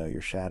 get to know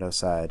your shadow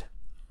side,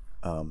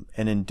 and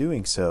in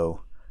doing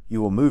so,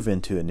 you will move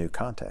into a new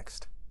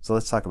context. So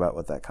let's talk about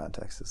what that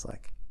context is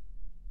like.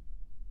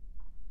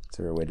 Is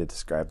there a way to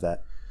describe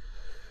that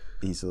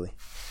easily?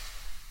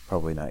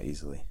 Probably not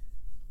easily.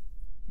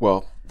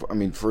 Well,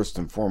 first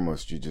and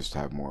foremost, you just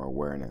have more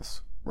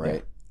awareness, right?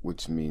 Yeah.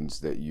 Which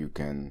means that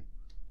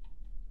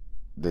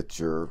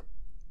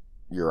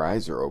your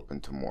eyes are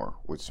open to more,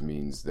 which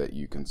means that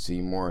you can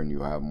see more and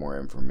you have more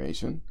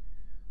information.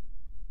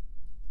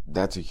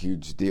 That's a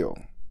huge deal.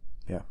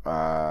 Yeah.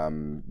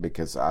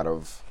 Because out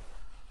of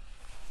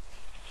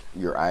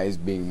your eyes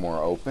being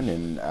more open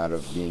and out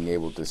of being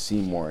able to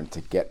see more and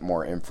to get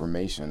more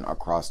information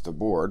across the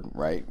board,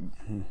 right?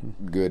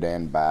 Mm-hmm. Good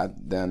and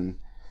bad, then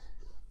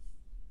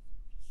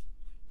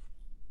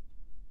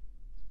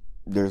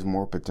there's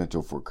more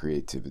potential for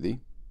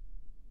creativity.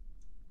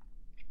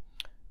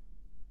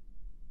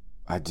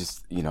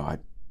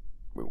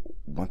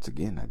 Once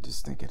again, I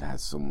just think it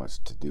has so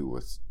much to do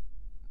with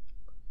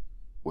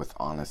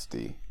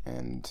honesty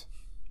and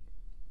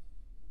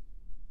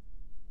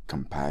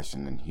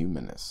compassion and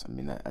humanness.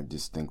 I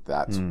just think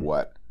that's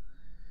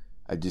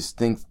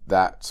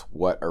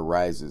what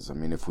arises.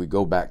 If we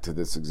go back to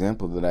this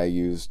example that I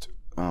used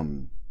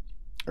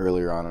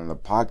earlier on in the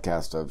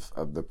podcast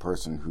of the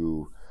person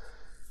who,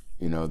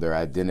 their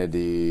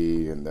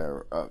identity and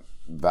their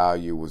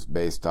value was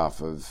based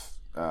off of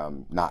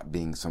not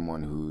being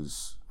someone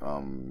who's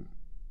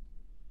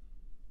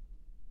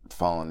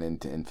fallen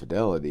into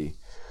infidelity,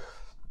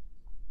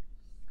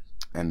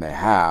 and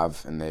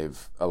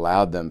they've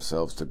allowed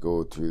themselves to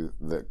go through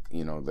the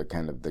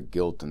kind of the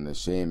guilt and the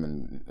shame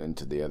and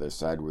into the other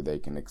side where they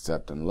can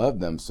accept and love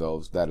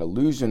themselves, that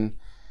illusion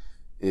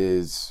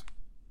is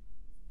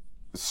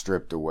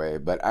stripped away.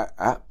 But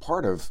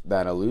part of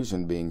that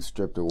illusion being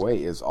stripped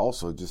away is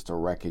also just a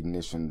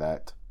recognition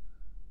that,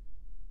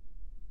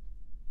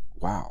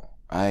 wow,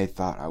 I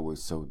thought I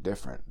was so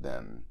different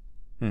than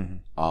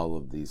all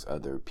of these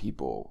other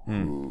people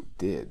who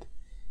did.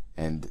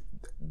 And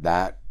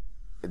that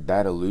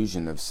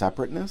illusion of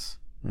separateness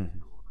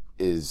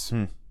is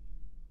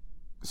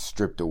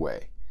stripped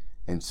away.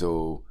 And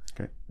so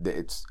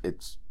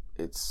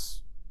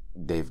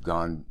they've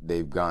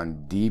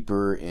gone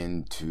deeper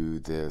into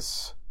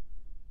this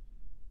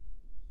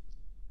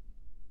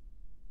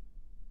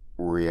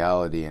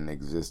reality and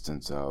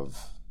existence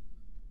of,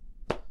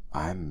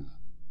 I'm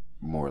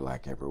more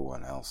like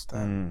everyone else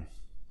than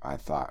I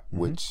thought,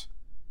 which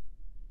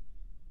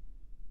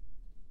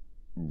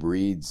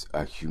breeds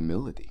a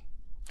humility.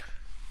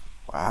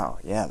 Wow,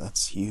 yeah,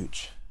 that's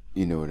huge.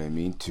 You know what I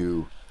mean?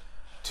 To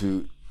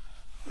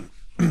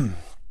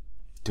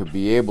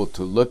be able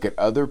to look at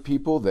other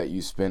people that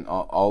you spent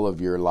all of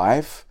your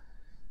life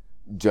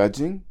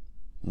judging,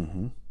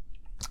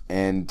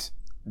 and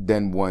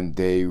then one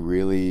day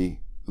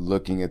really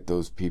looking at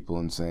those people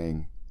and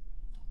saying,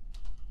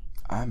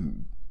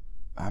 I'm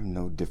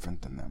no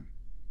different than them.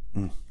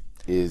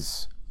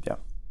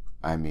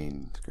 I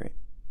mean, it's great.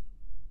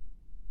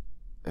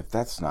 If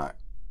that's not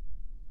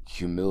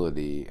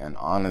humility and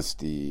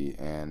honesty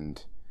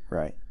and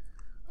right,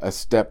 a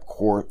step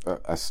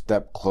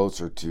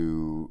closer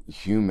to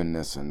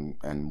humanness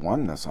and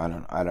oneness,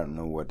 I don't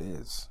know what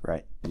is.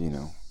 Right.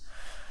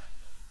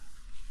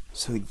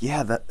 So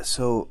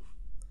so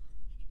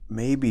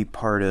maybe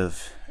part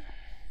of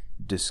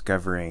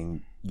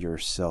discovering your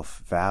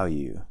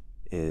self-value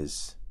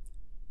is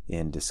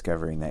in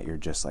discovering that you're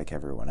just like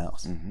everyone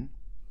else.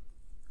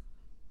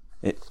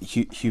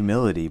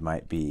 Humility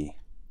might be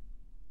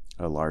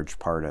a large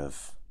part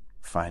of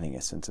finding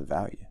a sense of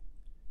value,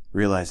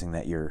 realizing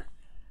that you're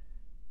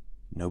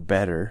no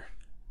better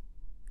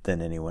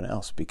than anyone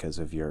else because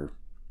of your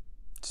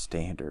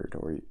standard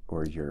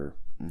or your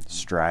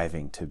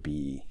striving to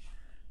be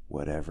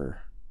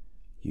whatever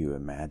you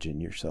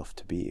imagine yourself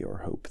to be or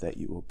hope that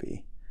you will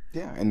be.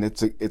 Yeah, and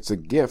it's a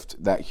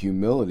gift, that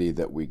humility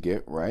that we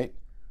get, right?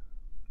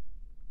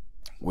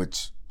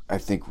 Which I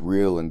think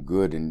real and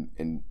good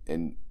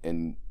and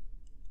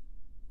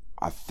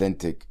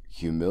authentic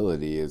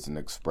humility is an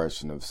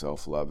expression of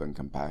self-love and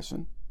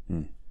compassion.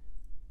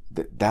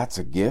 That's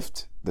a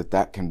gift,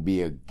 that can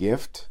be a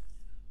gift,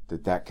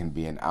 that can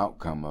be an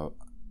outcome of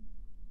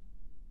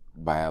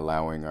by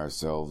allowing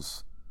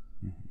ourselves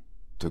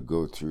to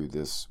go through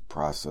this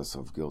process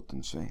of guilt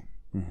and shame.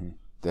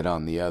 That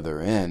on the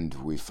other end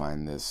we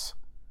find this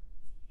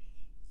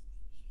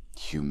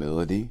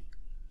humility,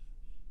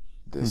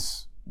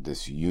 this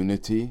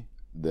unity,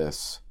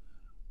 this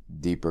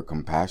deeper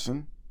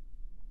compassion,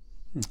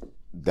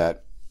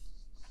 that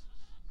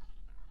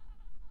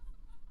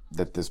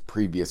this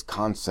previous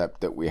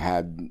concept that we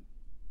had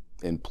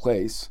in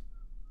place,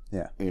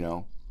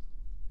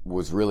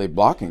 was really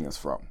blocking us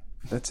from.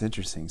 That's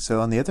interesting.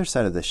 So on the other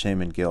side of the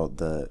shame and guilt,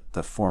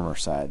 the former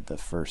side, the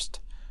first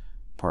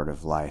part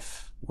of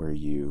life where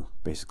you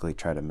basically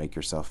try to make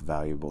yourself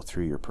valuable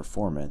through your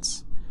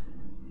performance,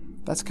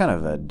 that's kind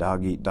of a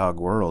dog-eat-dog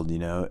world,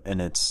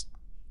 and it's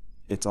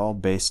all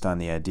based on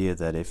the idea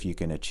that if you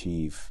can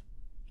achieve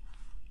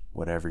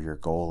whatever your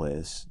goal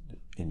is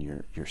in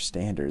your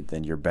standard,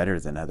 then you're better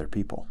than other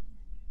people.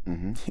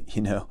 And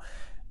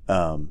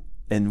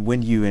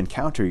when you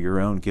encounter your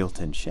own guilt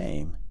and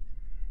shame,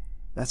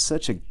 it's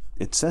such a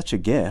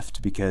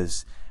gift,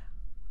 because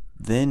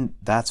then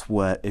that's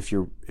what, if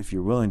you're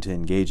willing to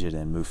engage it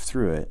and move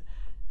through it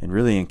and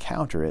really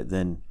encounter it,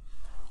 then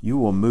you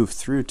will move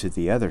through to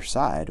the other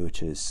side,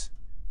 which is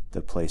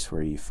the place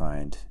where you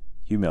find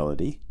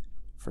humility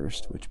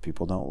first, which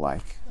people don't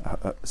like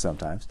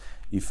sometimes.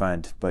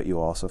 But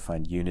you'll also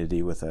find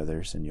unity with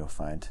others, and you'll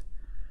find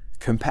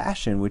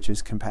compassion, which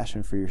is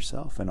compassion for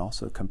yourself and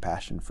also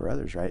compassion for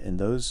others, right? And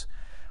those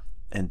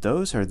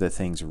are the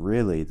things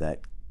really that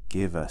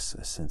give us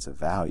a sense of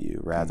value,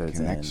 rather than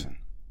connection.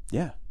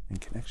 And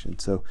connection.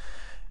 So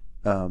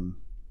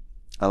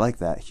I like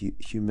that.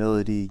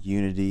 Humility,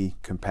 unity,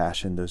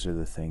 compassion, those are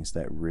the things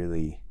that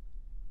really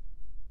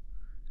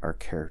are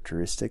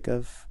characteristic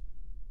of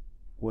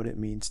what it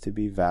means to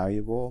be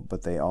valuable,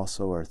 but they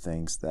also are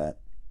things that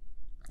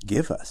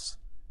give us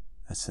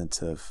a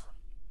sense of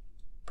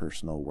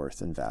personal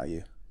worth and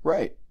value.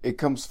 Right. It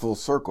comes full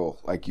circle.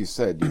 Like you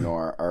said,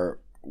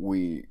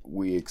 we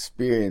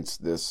experience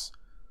this,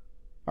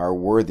 our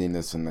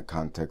worthiness in the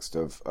context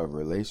of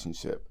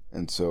relationship.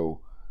 And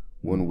so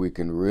when we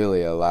can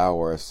really allow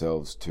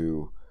ourselves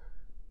to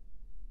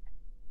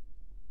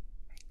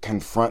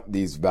confront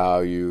these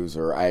values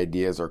or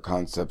ideas or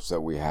concepts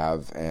that we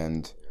have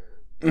and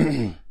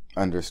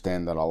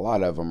understand that a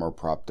lot of them are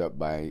propped up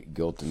by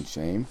guilt and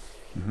shame,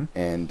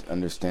 and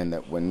understand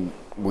that when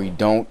we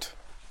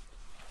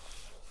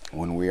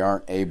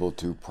aren't able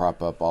to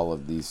prop up all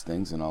of these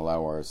things and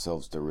allow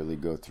ourselves to really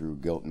go through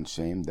guilt and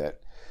shame,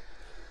 that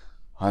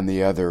on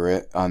the other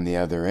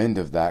end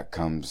of that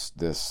comes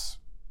this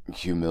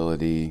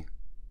humility,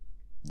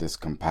 this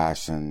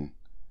compassion,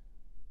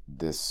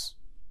 this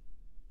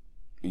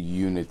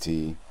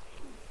unity,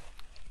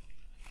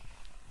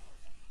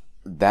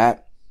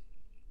 that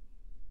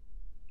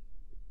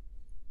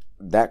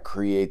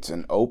creates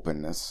an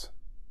openness,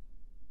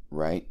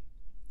 right?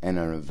 And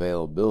an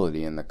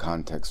availability in the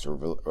context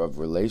of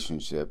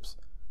relationships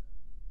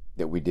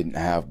that we didn't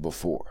have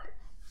before.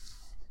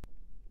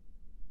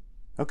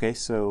 Okay,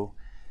 so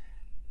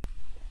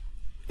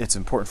it's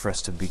important for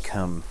us to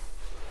become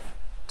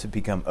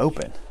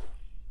open.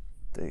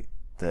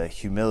 The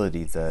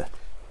humility, the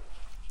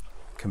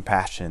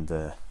compassion,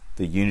 the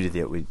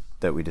unity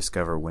that we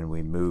discover when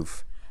we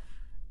move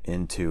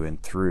into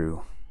and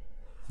through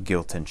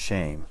guilt and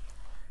shame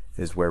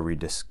is where we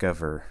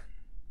discover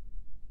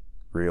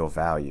real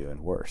value and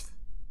worth,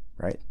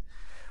 right?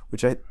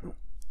 Which I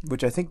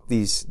think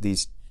these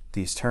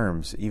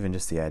terms, even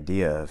just the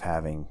idea of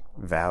having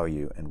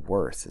value and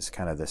worth, is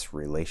kind of this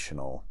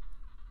relational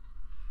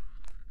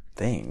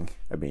thing.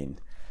 I mean,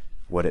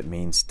 what it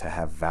means to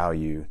have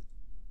value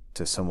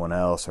to someone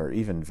else, or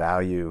even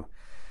value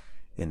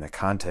in the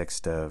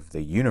context of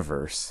the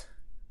universe,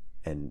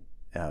 and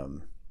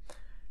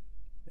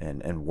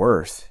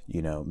worth,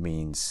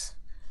 means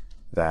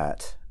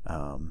that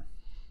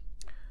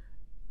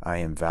I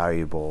am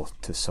valuable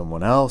to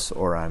someone else,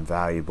 or I'm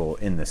valuable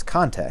in this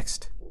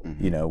context,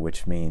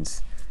 which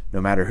means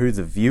no matter who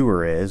the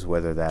viewer is,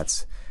 whether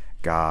that's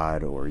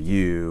God or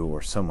you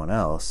or someone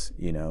else,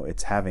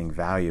 it's having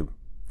value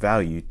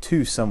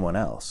to someone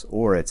else,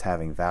 or it's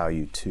having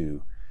value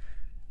to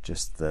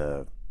just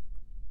the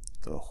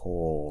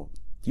whole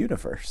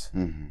universe,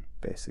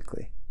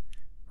 basically,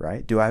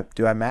 right? Do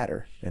I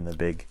matter in the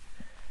big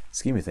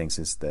scheme of things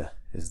is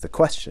the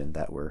question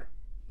that we're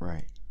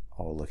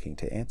all looking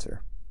to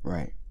answer.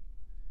 Right.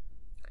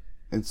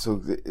 And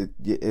so it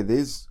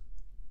is.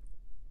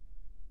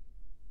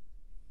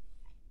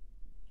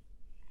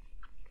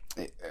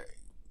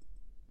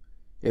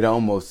 It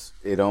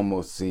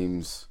almost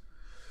seems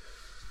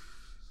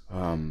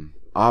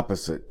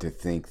opposite to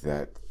think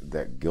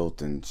that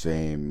guilt and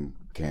shame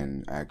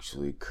can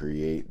actually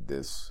create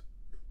this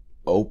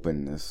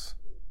openness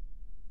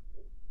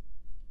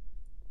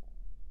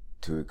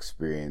to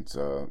experience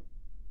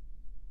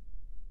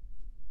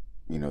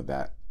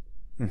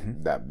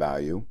that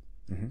value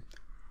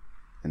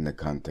in the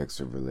context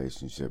of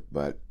relationship,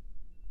 but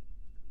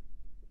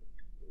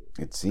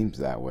it seems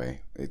that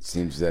way. It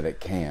seems that it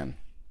can.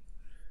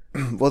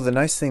 Well, the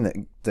nice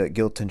thing that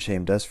guilt and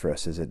shame does for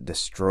us is it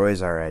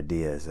destroys our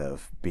ideas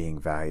of being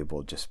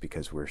valuable just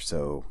because we're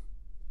so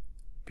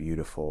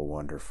beautiful,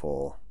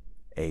 wonderful,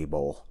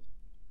 able,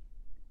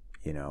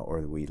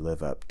 or we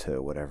live up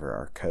to whatever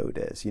our code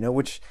is,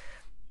 which,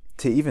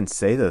 to even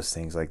say those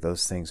things, like,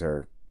 those things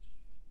are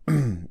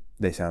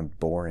they sound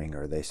boring,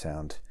 or they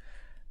sound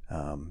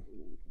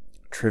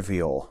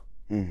trivial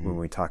when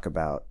we talk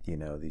about,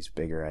 these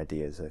bigger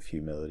ideas of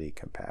humility,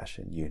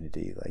 compassion,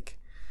 unity, like,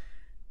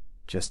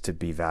 just to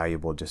be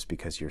valuable just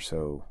because you're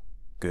so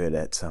good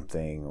at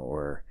something,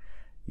 or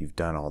you've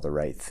done all the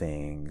right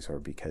things, or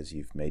because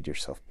you've made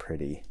yourself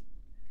pretty.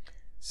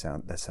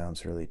 That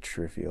sounds really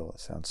trivial. It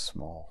sounds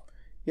small.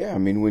 Yeah, I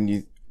mean,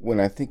 when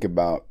I think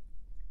about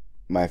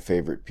my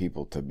favorite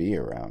people to be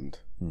around,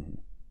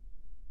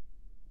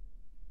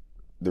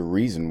 the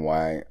reason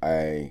why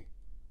I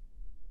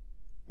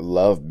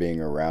love being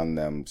around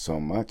them so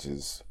much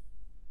is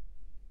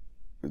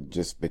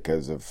just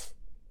because of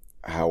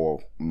how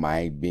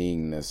my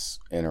beingness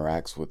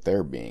interacts with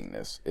their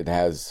beingness. It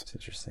has It's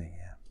interesting,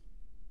 yeah.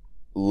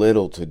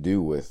 little to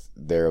do with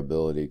their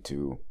ability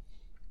to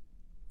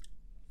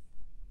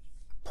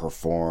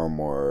perform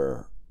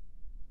or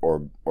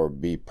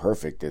be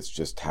perfect. It's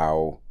just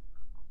how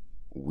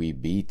we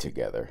be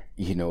together.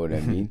 You know what I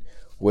mean?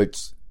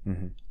 Which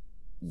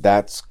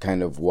that's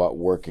kind of what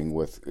working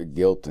with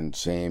guilt and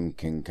shame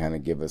can kind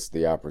of give us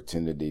the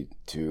opportunity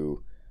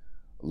to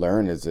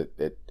learn, is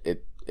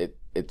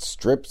it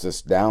strips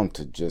us down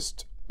to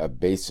just a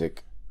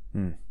basic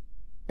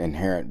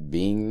inherent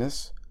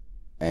beingness,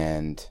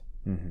 and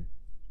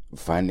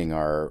finding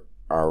our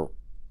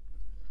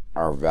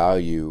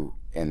value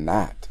in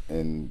that,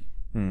 in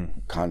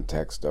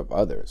context of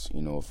others.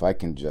 If I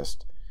can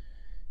just,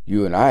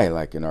 you and I,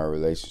 like in our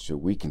relationship,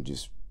 we can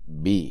just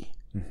be,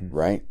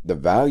 right? The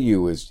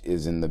value is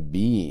in the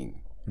being.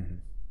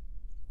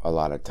 A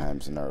lot of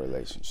times in our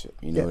relationship,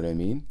 you know what I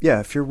mean?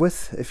 Yeah, if you're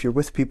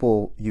with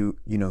people who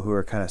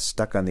are kind of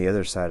stuck on the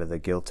other side of the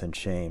guilt and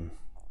shame,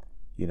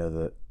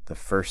 the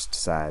first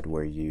side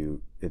where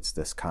it's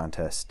this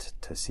contest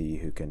to see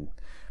who can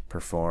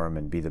perform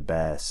and be the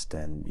best,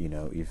 and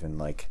even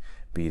like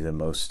be the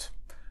most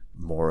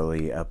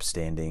morally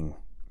upstanding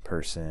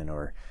person,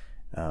 or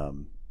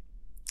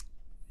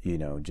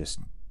just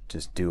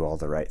do all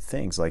the right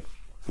things, like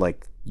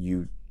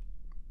you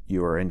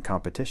are in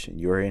competition.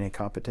 You are in a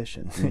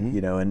competition,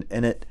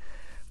 mm-hmm.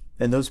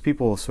 And those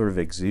people sort of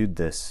exude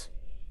this,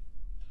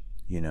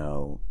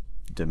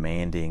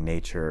 demanding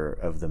nature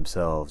of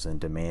themselves and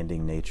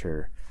demanding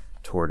nature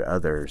toward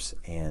others,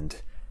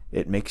 and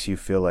it makes you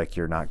feel like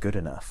you're not good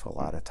enough a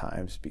lot of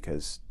times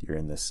because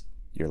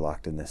you're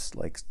locked in this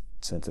like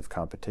sense of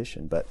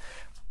competition. But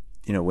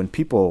when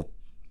people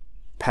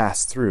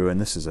pass through,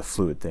 and this is a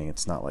fluid thing,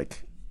 it's not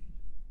like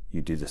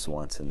you do this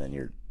once and then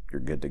you're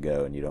good to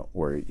go and you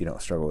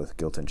don't struggle with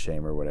guilt and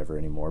shame or whatever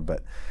anymore.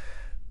 But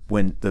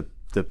when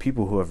the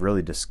people who have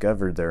really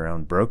discovered their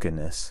own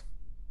brokenness,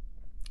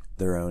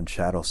 their own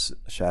shadow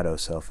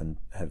self, and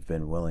have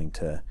been willing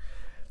to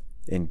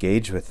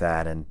engage with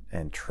that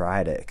and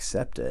try to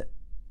accept it,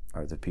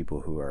 are the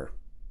people who are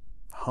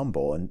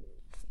humble, and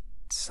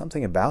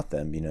something about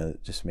them,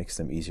 just makes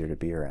them easier to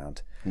be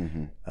around.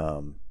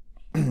 Mm-hmm.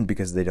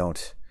 Because they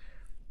don't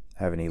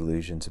have any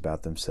illusions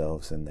about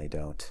themselves, and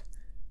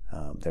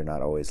they're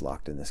not always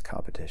locked in this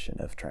competition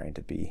of trying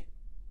to be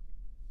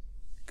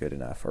good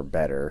enough or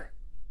better,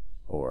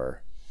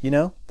 or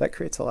that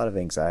creates a lot of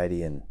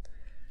anxiety and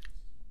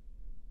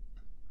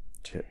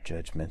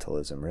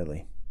judgmentalism,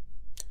 really.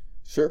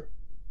 Sure.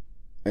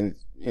 And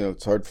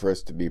it's hard for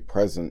us to be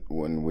present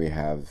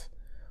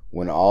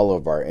when all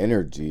of our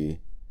energy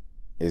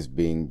is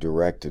being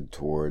directed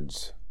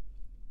towards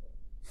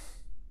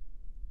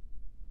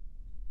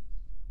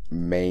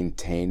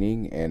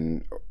maintaining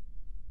and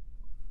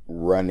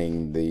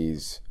running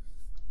these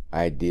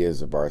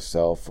ideas of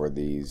ourself, or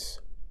these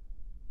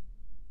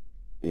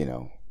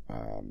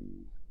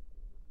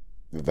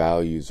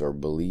values or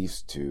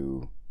beliefs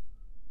to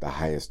the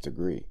highest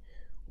degree.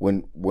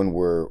 When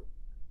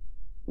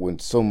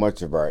so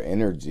much of our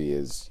energy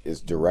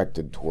is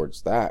directed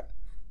towards that,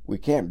 we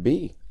can't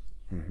be.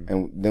 Mm-hmm.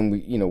 And then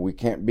we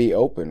can't be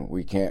open,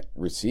 we can't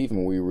receive,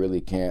 and we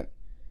really can't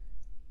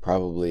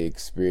probably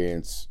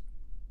experience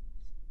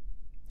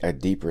a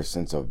deeper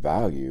sense of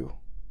value,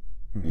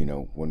 mm-hmm.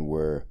 When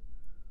we're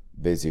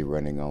busy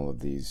running all of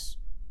these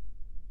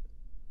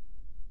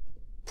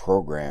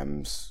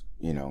programs,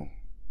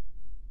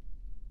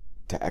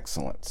 to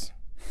excellence.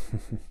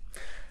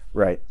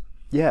 Right.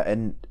 Yeah.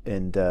 And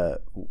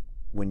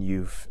when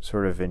you've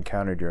sort of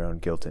encountered your own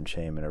guilt and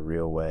shame in a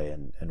real way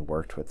and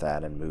worked with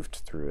that and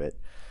moved through it,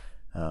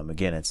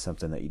 again, it's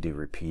something that you do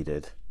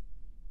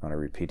on a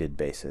repeated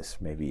basis,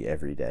 maybe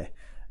every day.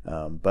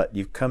 But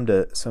you've come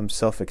to some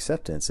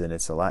self-acceptance, and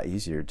it's a lot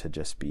easier to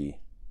just be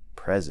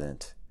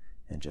present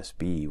and just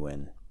be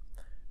when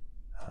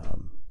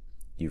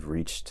you've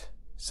reached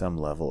some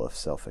level of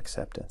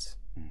self-acceptance.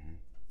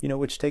 Mm-hmm.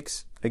 Which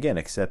takes, again,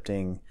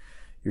 accepting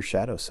your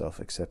shadow self,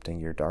 accepting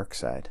your dark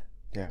side,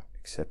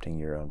 accepting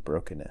your own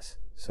brokenness.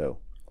 So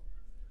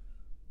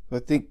I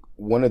think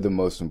one of the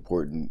most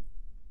important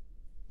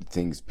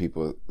things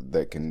people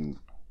can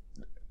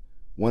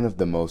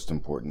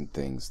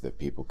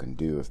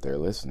do if they're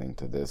listening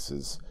to this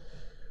is,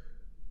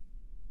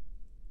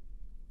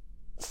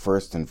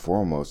 first and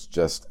foremost,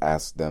 just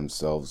ask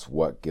themselves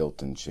what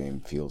guilt and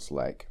shame feels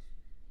like,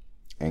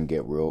 and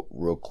get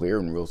real clear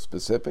and real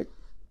specific.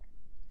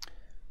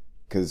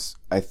 Because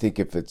I think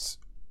if it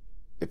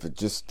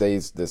just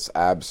stays this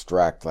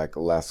abstract, like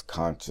less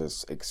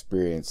conscious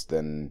experience,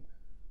 then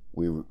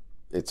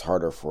it's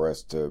harder for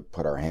us to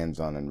put our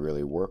hands on and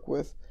really work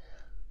with.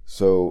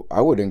 So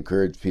I would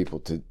encourage people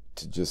to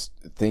just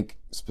think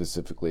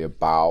specifically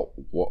about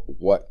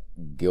what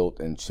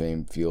guilt and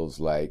shame feels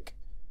like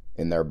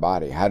in their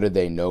body. How do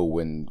they know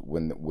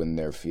when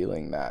they're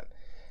feeling that?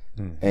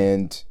 Mm-hmm.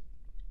 And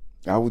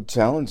I would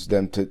challenge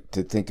them to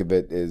think of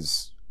it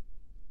as,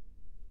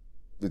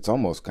 it's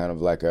almost kind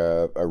of like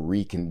a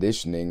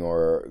reconditioning,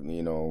 or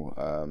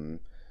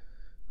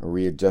a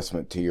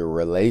readjustment to your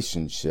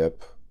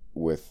relationship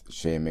with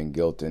shame and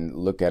guilt, and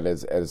look at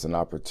it as an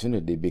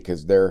opportunity,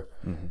 because they're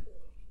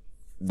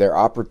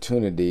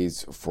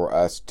opportunities for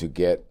us to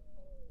get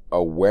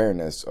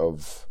awareness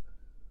of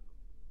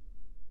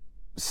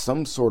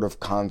some sort of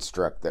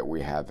construct that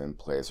we have in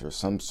place, or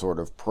some sort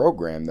of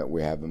program that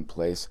we have in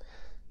place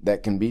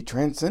that can be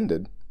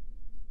transcended.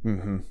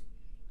 Mm-hmm.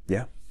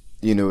 Yeah.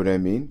 You know what I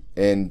mean?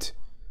 And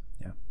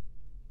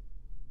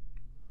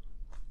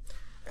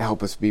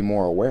help us be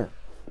more aware.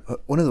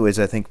 One of the ways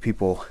I think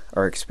people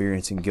are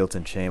experiencing guilt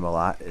and shame a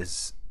lot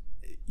is,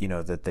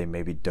 that they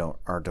maybe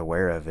aren't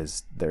aware of,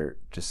 is their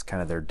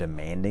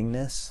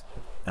demandingness.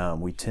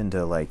 We tend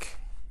to,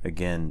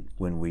 again,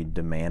 when we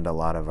demand a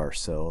lot of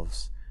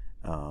ourselves,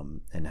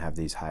 and have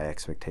these high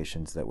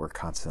expectations that we're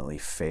constantly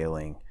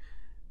failing,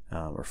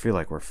 or feel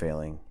like we're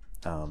failing,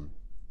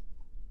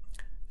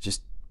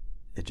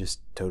 it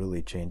just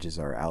totally changes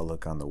our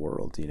outlook on the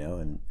world,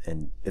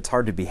 and it's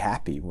hard to be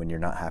happy when you're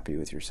not happy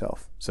with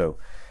yourself. So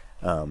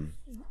a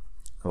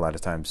lot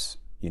of times,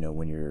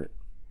 when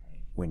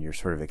you're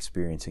sort of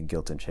experiencing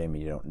guilt and shame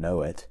and you don't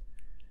know it,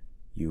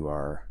 you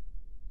are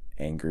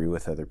angry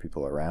with other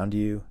people around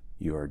you,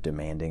 you are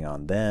demanding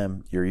on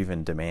them, you're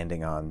even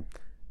demanding on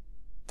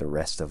the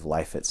rest of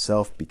life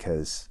itself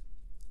because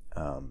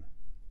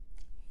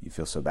you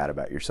feel so bad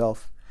about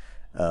yourself.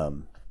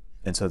 And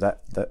so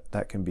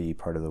that can be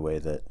part of the way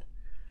that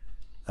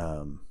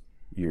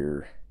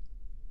your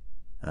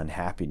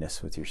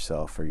unhappiness with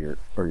yourself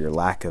or your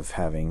lack of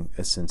having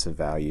a sense of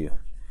value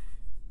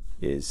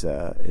is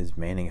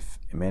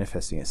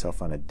manifesting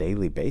itself on a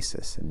daily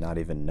basis, and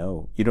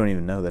you don't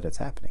even know that it's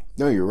happening.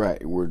 No, you're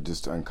right. We're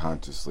just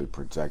unconsciously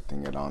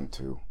projecting it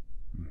onto.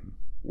 Mm-hmm.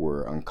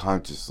 We're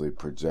unconsciously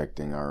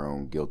projecting our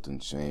own guilt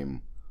and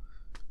shame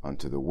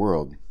onto the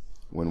world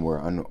when we're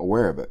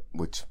unaware of it,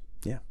 which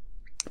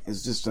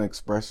is just an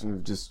expression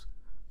of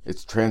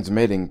it's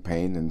transmitting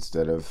pain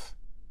instead of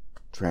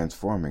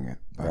transforming it.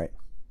 Right.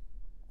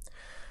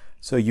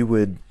 So you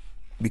would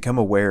become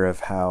aware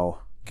of how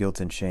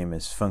guilt and shame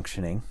is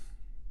functioning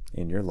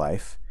in your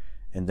life,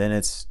 and then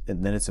it's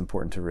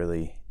important to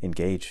really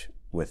engage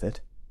with it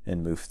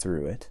and move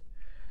through it,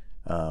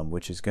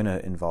 which is going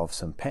to involve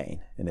some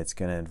pain, and it's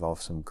going to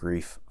involve some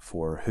grief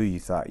for who you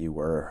thought you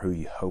were or who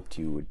you hoped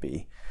you would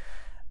be,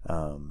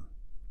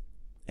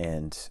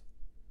 and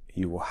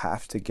you will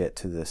have to get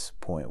to this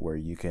point where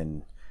you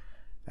can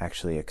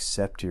actually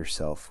accept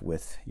yourself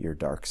with your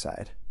dark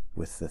side,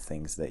 with the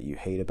things that you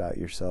hate about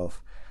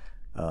yourself,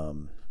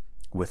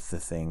 with the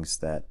things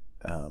that,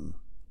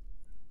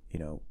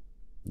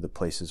 the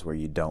places where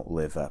you don't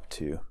live up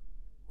to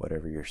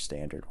whatever your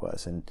standard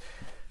was. And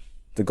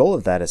the goal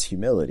of that is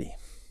humility.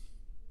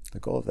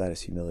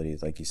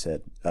 Like you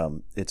said.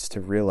 It's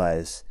to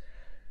realize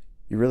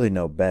you really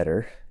know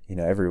better.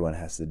 Everyone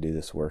has to do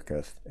this work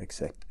of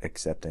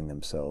accepting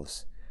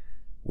themselves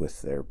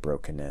with their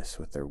brokenness,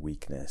 with their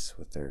weakness,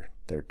 with their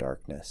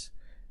darkness.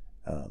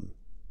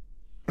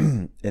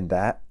 And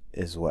that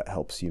is what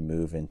helps you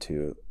move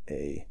into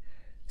a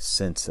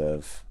sense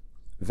of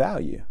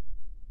value.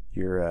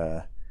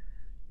 You're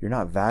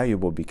not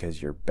valuable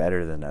because you're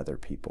better than other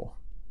people.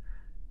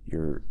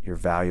 You're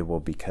valuable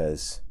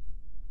because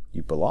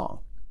you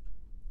belong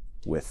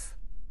with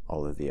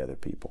all of the other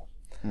people.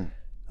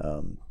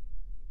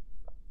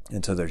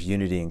 And so there's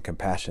unity and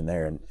compassion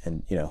there.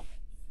 And I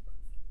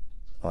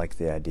like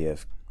the idea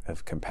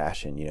of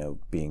compassion,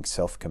 being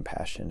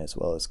self-compassion as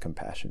well as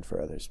compassion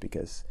for others,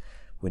 because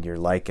when you're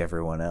like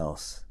everyone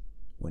else,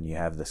 when you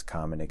have this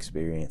common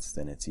experience,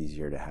 then it's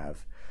easier to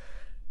have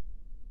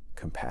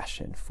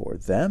compassion for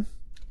them,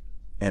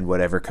 and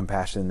whatever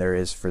compassion there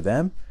is for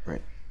them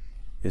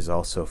is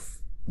also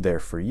there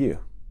for you,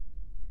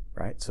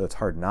 right? So it's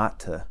hard not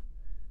to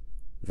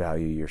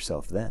value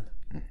yourself then,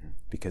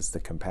 because the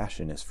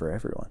compassion is for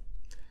everyone.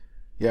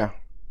 Yeah,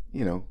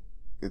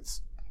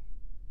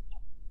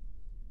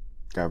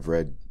 I've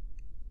read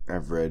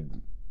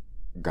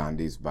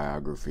Gandhi's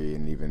biography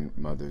and even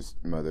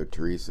Mother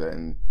Teresa,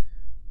 and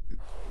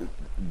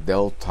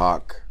they'll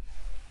talk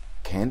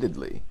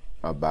candidly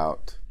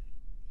about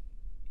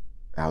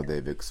how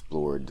they've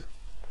explored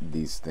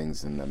these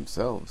things in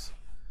themselves,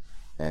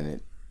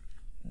 and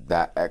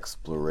that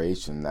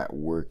exploration, that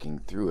working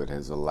through it,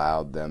 has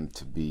allowed them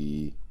to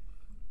be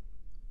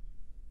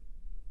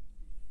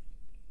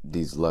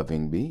these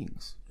loving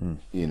beings.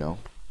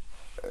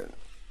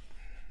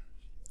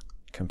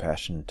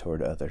 Compassion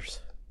toward others.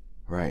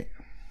 Right.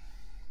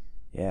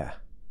 Yeah.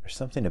 There's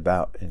something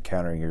about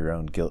encountering your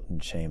own guilt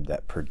and shame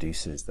that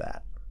produces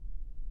that,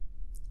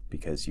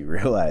 because you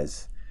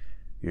realize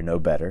you're no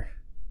better,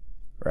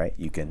 right?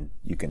 You can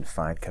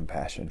find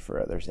compassion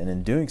for others, and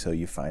in doing so,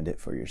 you find it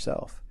for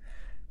yourself,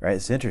 right?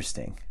 It's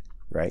interesting,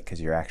 right?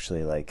 Because you're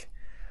actually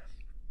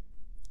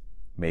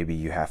maybe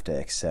you have to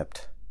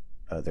accept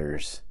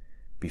others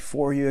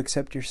before you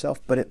accept yourself,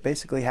 but it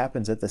basically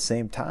happens at the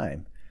same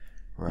time,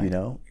 right?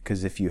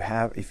 Because if you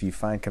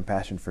find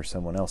compassion for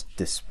someone else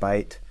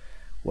despite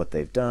what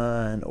they've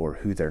done or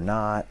who they're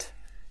not,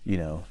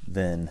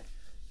 then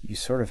you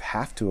sort of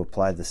have to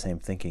apply the same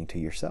thinking to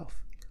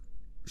yourself.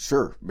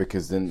 Sure,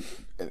 because then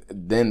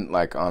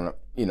like on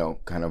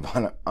kind of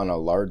on a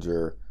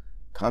larger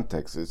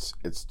context, it's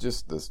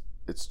just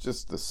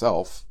the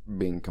self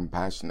being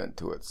compassionate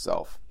to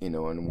itself,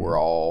 and we're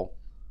all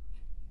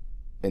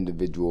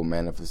individual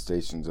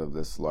manifestations of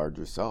this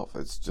larger self.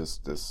 It's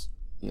just this,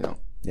 Yeah.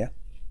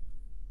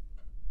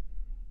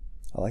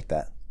 I like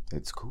that.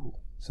 It's cool.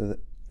 So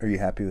are you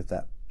happy with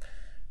that?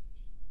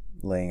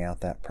 Laying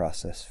out that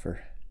process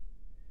for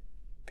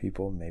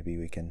people? Maybe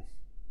we can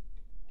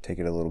take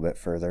it a little bit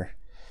further.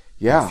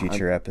 Yeah. In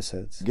future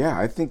episodes. Yeah,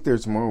 I think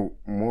there's more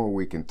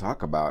we can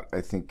talk about. I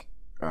think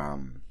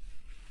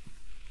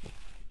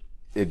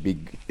it'd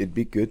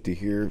be good to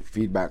hear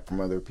feedback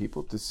from other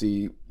people to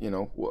see,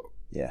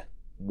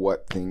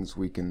 what things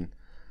we can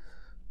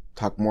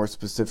talk more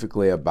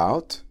specifically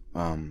about.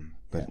 I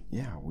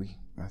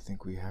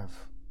think we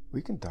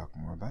can talk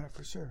more about it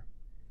for sure.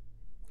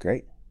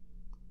 Great.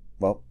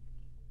 Well,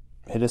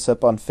 hit us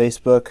up on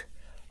Facebook,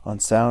 on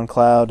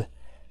SoundCloud,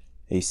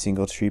 A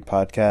Single Tree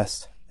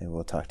Podcast, and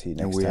we'll talk to you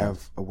next time. And we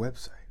have a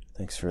website.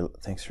 Thanks for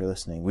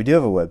listening. We do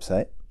have a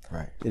website.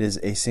 Right. It is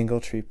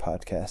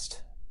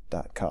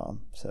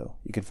asingletreepodcast.com. So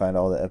you can find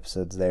all the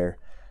episodes there,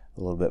 a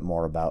little bit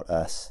more about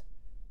us,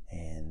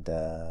 And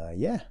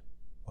yeah,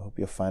 I hope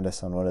you'll find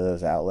us on one of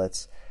those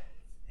outlets.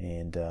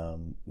 And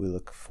we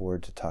look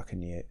forward to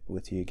talking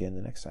with you again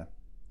the next time.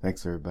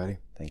 Thanks, everybody.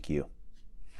 Thank you.